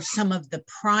 What were some of the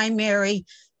primary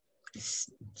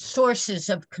sources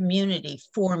of community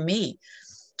for me?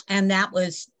 And that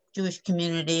was Jewish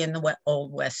community in the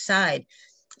Old West Side.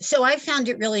 So I found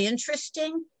it really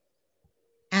interesting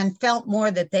and felt more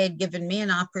that they had given me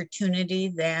an opportunity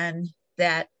than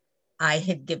that I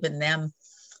had given them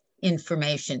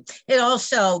information. It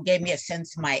also gave me a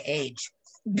sense of my age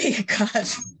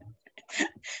because,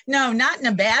 no, not in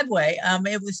a bad way.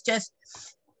 It was just,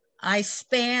 I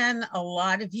span a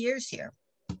lot of years here.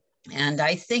 And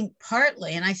I think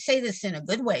partly, and I say this in a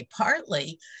good way,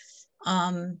 partly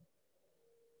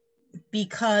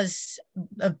because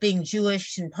of being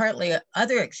Jewish and partly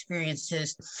other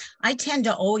experiences, I tend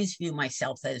to always view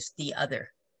myself as the other,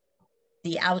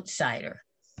 the outsider.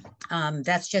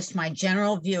 That's just my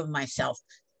general view of myself,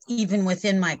 even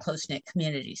within my close-knit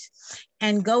communities.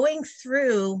 And going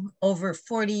through over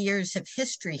 40 years of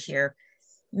history here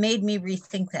made me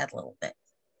rethink that a little bit.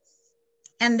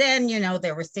 And then, you know,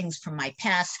 there were things from my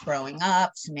past growing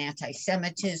up, some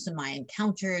anti-Semitism I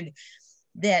encountered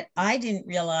that I didn't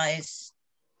realize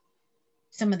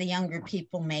some of the younger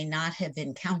people may not have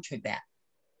encountered that.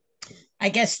 I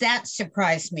guess that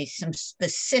surprised me. Some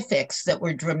specifics that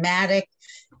were dramatic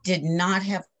did not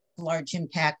have large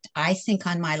impact, I think,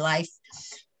 on my life.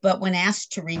 But when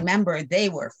asked to remember, they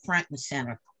were front and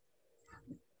center.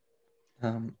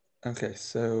 Okay,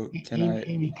 so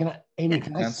Amy, can I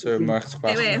answer Mark's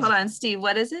question? Wait, hold on, Steve,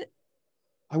 what is it?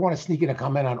 I want to sneak in a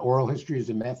comment on oral history as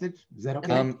a method. Is that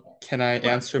okay? Can I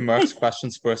answer Mark's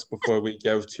questions first before we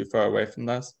go too far away from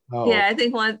this? Oh. Yeah, I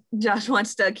think Josh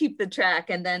wants to keep the track,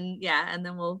 and then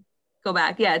we'll go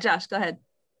back. Yeah, Josh, go ahead.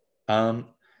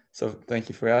 So thank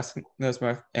you for asking those,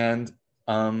 Mark. And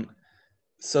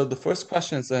so the first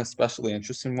question is an especially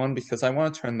interesting one because I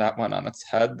want to turn that one on its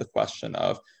head, the question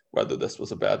of whether this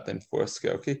was a bad thing for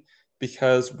Skokie.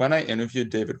 Because when I interviewed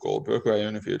David Goldberg, I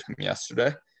interviewed him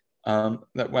yesterday,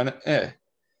 that when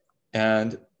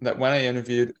I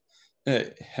interviewed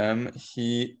him,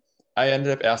 I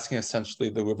ended up asking essentially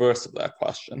the reverse of that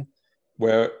question,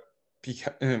 where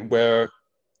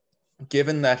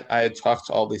given that I had talked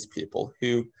to all these people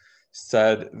who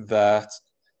said that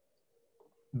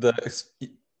the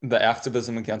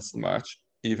activism against the march,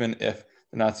 even if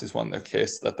the Nazis won their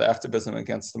case, that the activism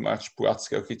against the march brought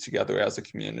Skokie together as a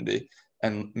community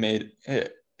and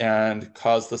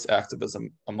caused this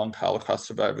activism among Holocaust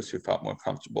survivors who felt more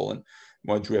comfortable and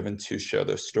more driven to share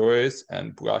their stories,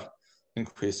 and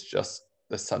increased just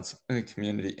the sense of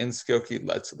community in Skokie,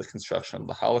 led to the construction of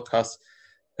the Holocaust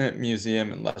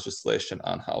Museum and legislation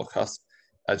on Holocaust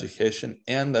education,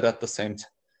 and that at the same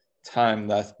time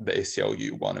that the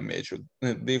ACLU won a major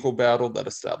legal battle that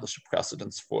established a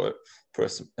precedent for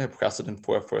First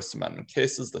Amendment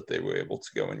cases that they were able to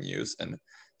go and use in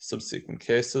subsequent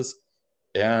cases.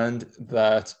 And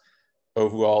that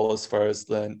overall, as far as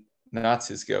the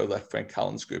Nazis go, that Frank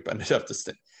Collins' group ended up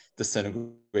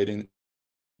disintegrating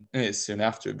soon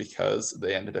after because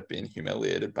they ended up being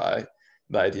humiliated by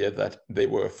the idea that they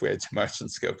were afraid to march in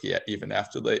Skokie even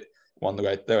after they won the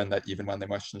right there, and that even when they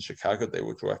marched in Chicago, they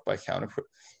were dwarfed by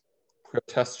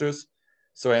counter-protesters.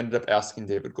 So I ended up asking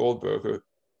David Goldberger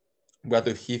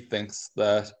whether he thinks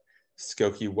that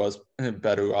Skokie was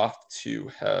better off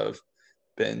to have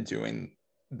been doing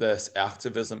this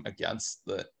activism against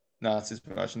the Nazis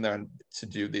marching there and to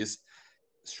do these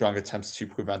strong attempts to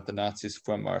prevent the Nazis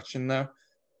from marching there.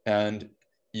 And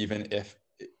even if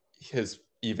he's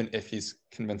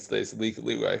convinced that he's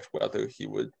legally right, whether he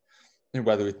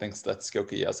thinks that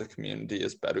Skokie as a community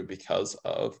is better because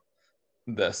of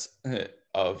this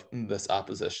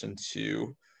opposition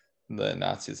to the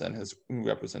Nazis and his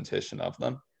representation of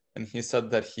them. And he said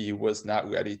that he was not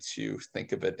ready to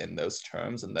think of it in those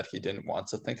terms and that he didn't want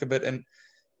to think of it in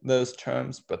those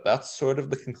terms. But that's sort of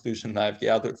the conclusion that I've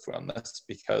gathered from this,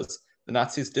 because the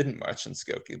Nazis didn't march in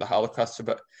Skokie. The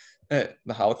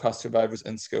Holocaust survivors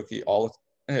in Skokie all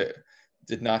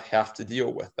did not have to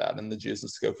deal with that. And the Jews in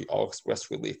Skokie all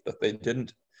expressed relief that they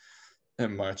didn't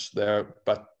march there.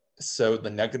 But so the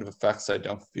negative effects, I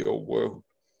don't feel, were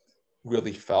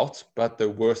really felt, but there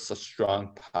were such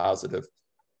strong positive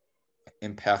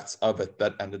impacts of it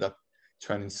that ended up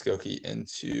turning Skokie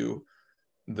into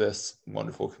this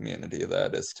wonderful community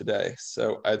that it is today.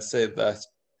 So I'd say that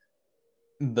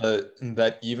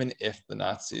even if the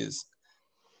Nazis,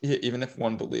 even if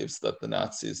one believes that the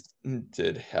Nazis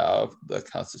did have the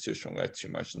constitutional right to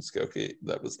march in Skokie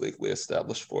that was legally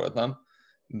established for them,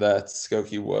 that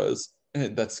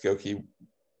Skokie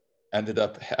ended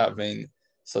up having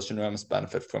such enormous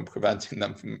benefit from preventing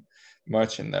them from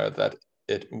marching there that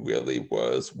it really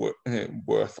was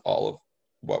worth all of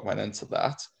what went into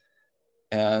that.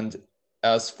 And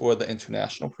as for the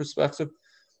international perspective,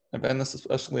 I find this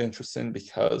especially interesting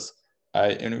because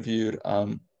I interviewed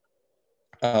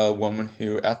a woman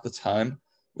who at the time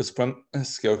was from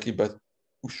Skokie, but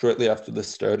shortly after this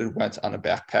started went on a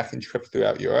backpacking trip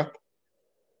throughout Europe.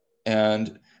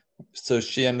 And so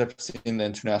she ended up seeing the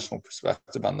international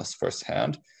perspective on this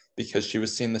firsthand, because she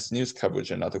was seeing this news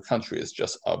coverage in other countries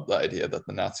just of the idea that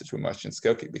the Nazis were marching in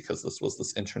Skokie, because this was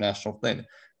this international thing.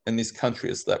 In these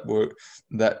countries that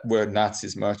where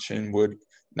Nazis marching would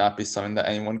not be something that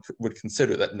anyone would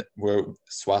consider, that where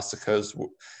swastikas,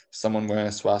 someone wearing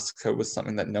a swastika was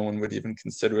something that no one would even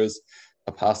consider as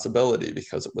a possibility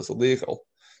because it was illegal.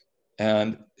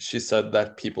 And she said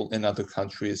that people in other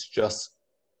countries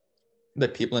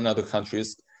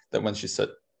that when she said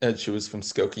she was from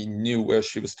Skokie knew where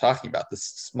she was talking about, this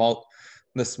small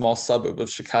suburb of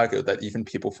Chicago that even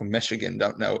people from Michigan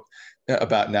don't know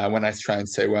about now when I try and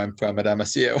say where I'm from at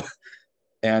MSU.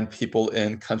 And people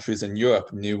in countries in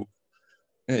Europe knew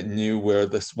where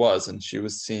this was, and she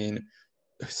was seeing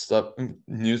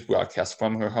news broadcasts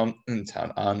from her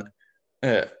hometown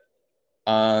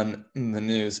on the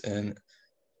news in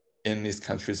these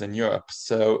countries in Europe.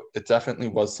 So it definitely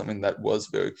was something that was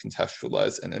very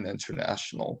contextualized in an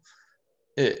international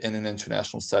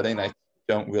setting. I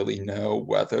don't really know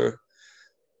whether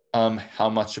how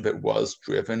much of it was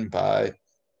driven by,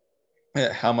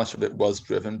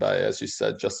 as you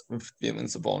said, just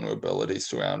feelings of vulnerability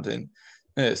surrounding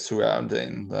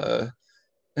the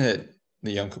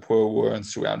Yom Kippur War and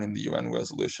surrounding the UN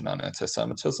resolution on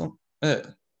anti-Semitism.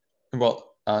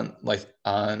 On the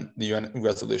UN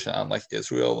resolution on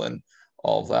Israel and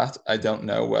all of that. I don't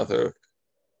know whether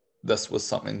this was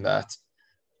something that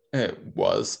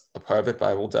was a part of it, but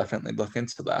I will definitely look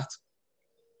into that.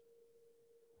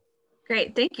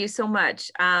 Great, thank you so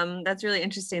much. That's really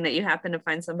interesting that you happen to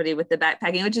find somebody with the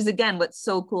backpacking, which is, again, what's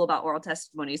so cool about oral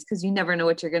testimonies, because you never know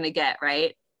what you're going to get,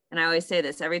 right? And I always say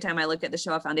this, every time I look at the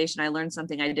Shoah Foundation, I learned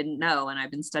something I didn't know, and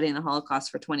I've been studying the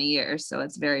Holocaust for 20 years, so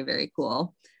it's very, very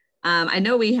cool. I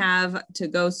know we have to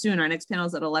go soon. Our next panel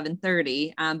is at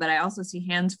 11:30, but I also see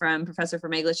hands from Professor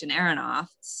Vermeglish and Aronoff.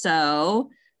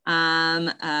 So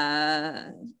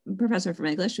Professor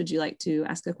Vermeglish, would you like to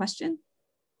ask a question?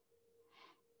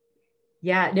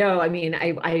 Yeah, no, I mean,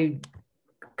 I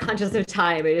conscious of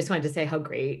time, I just wanted to say how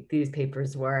great these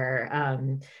papers were.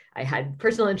 I had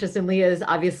personal interest in Leah's,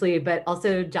 obviously, but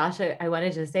also, Josh, I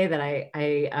wanted to say that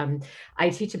I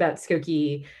teach about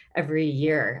Skokie every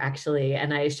year, actually,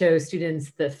 and I show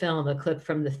students a clip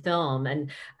from the film, and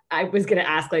I was going to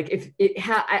ask, I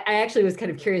actually was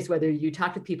kind of curious whether you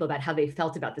talked with people about how they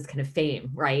felt about this kind of fame,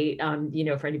 right?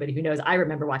 For anybody who knows, I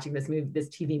remember watching this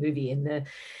TV movie in the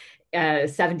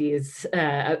 70s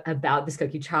about the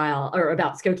Skokie trial, or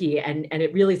about Skokie, and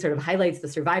it really sort of highlights the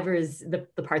survivors, the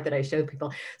part that I showed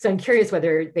people. So I'm curious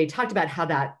whether they talked about how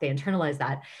they internalized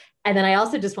that. And then I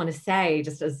also just want to say,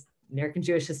 just as American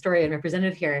Jewish historian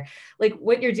representative here,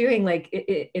 what you're doing,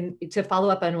 to follow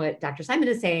up on what Dr. Simon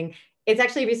is saying, it's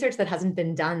actually research that hasn't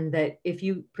been done, that if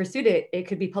you pursued it, it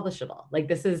could be publishable.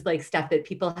 This is stuff that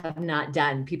people have not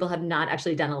done. People have not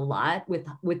actually done a lot with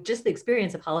just the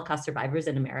experience of Holocaust survivors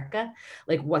in America,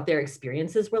 what their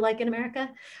experiences were like in America.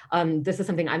 This is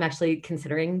something I'm actually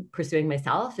considering pursuing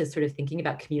myself, is sort of thinking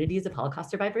about communities of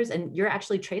Holocaust survivors, and you're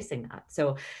actually tracing that.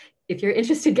 So if you're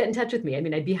interested, get in touch with me. I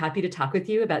mean, I'd be happy to talk with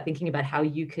you about thinking about how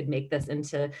you could make this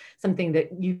into something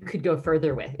that you could go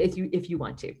further with if you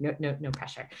want to. No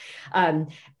pressure. And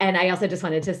I also just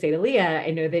wanted to say to Leah,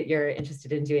 I know that you're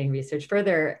interested in doing research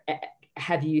further.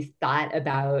 Have you thought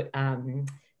about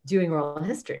doing oral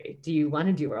history? Do you want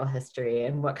to do oral history?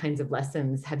 And what kinds of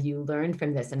lessons have you learned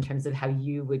from this in terms of how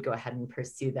you would go ahead and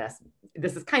pursue this?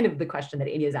 This is kind of the question that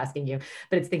Amy is asking you,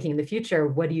 but it's thinking in the future,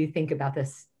 what do you think about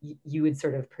this you would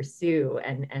sort of pursue?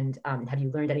 And have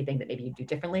you learned anything that maybe you do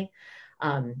differently?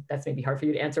 That's maybe hard for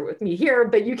you to answer with me here,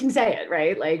 but you can say it,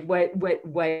 right? Like, what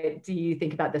do you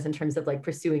think about this in terms of like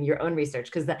pursuing your own research?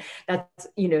 Because that's,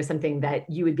 you know, something that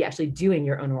you would be actually doing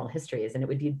your own oral histories, and it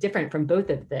would be different from both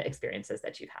of the experiences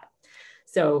that you've had.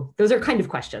 So those are kind of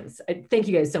questions. Thank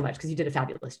you guys so much, because you did a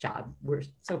fabulous job. We're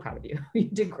so proud of you. You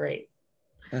did great.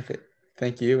 Okay,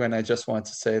 thank you. And I just want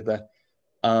to say that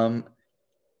I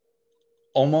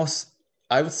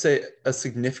would say a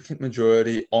significant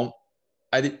majority,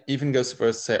 I'd even go so far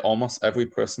as to say almost every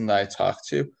person that I talked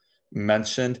to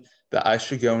mentioned that I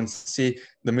should go and see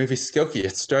the movie Skokie.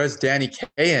 It stars Danny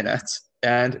Kaye in it.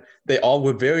 And they all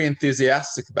were very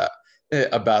enthusiastic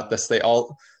about this. They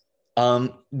all,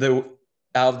 out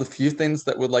of the few things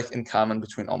that were like in common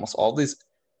between almost all these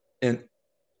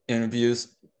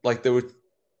interviews, like there were,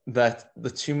 that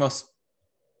the two most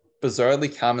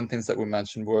bizarrely common things that were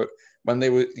mentioned were when they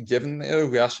were given their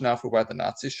rationale for why the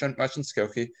Nazis shouldn't march in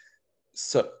Skokie.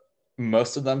 So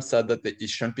most of them said that you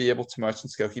shouldn't be able to march in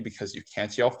Skokie because you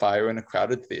can't yell fire in a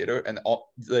crowded theater, and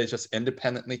they just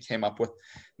independently came up with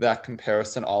that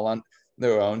comparison all on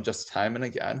their own, just time and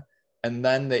again. And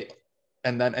then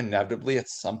inevitably at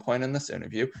some point in this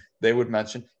interview, they would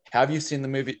mention, "Have you seen the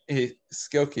movie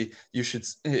Skokie? You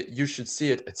should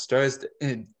see it. It stars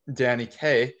Danny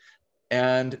Kaye,"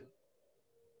 and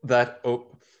that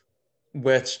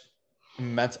which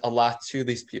meant a lot to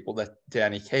these people that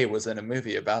Danny Kaye was in a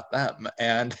movie about them,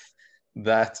 and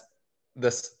that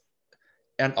this,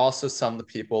 and also some of the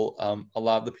people, a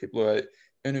lot of the people who I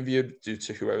interviewed, due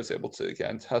to who I was able to get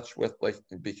in touch with, like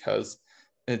because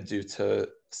due to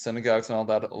synagogues and all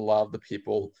that, a lot of the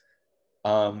people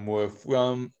were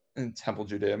from Temple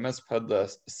Judaism, as per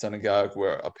the synagogue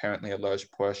where apparently a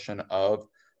large portion of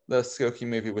the Skokie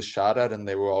movie was shot at, and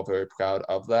they were all very proud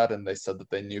of that. And they said that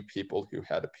they knew people who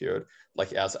had appeared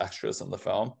like as extras in the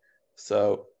film.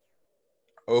 So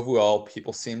overall,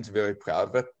 people seemed very proud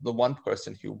of it. The one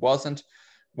person who wasn't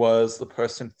was the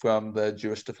person from the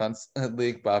Jewish Defense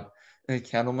League, Bob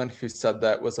Candleman, who said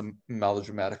that was a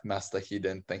melodramatic mess that he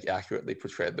didn't think accurately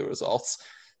portrayed the results.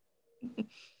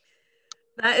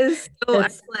 That is so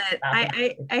excellent.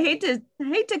 I hate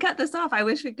to cut this off. I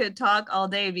wish we could talk all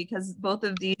day because both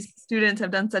of these students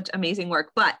have done such amazing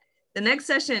work, but the next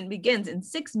session begins in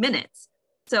 6 minutes.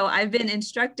 So I've been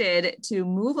instructed to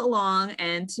move along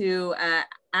and to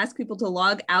ask people to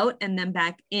log out and then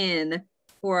back in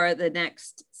for the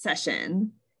next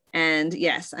session. And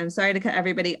yes, I'm sorry to cut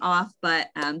everybody off, but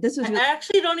this was really— I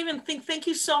actually don't even think, thank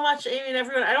you so much, Amy and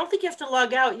everyone. I don't think you have to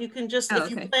log out. You can just,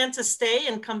 if you plan to stay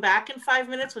and come back in 5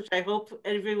 minutes, which I hope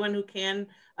everyone who can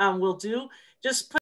will do, just put